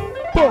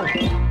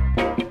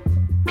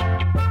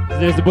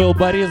 Здесь был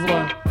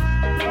BORIZLAH,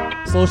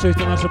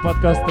 слушайте наши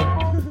подкасты.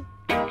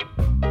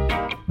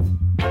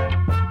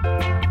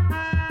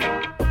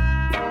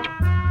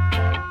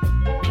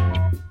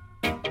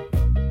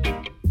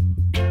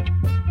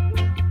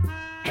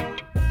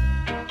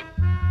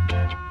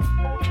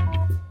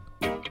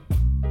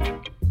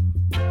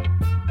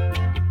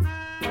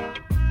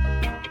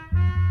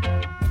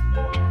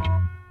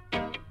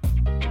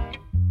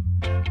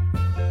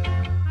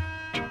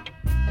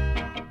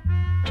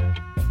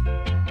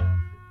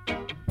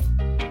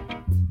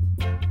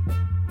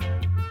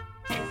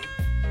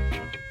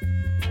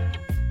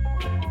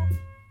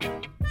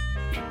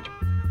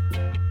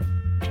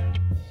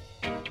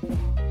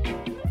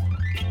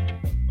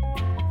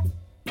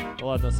 Ладно,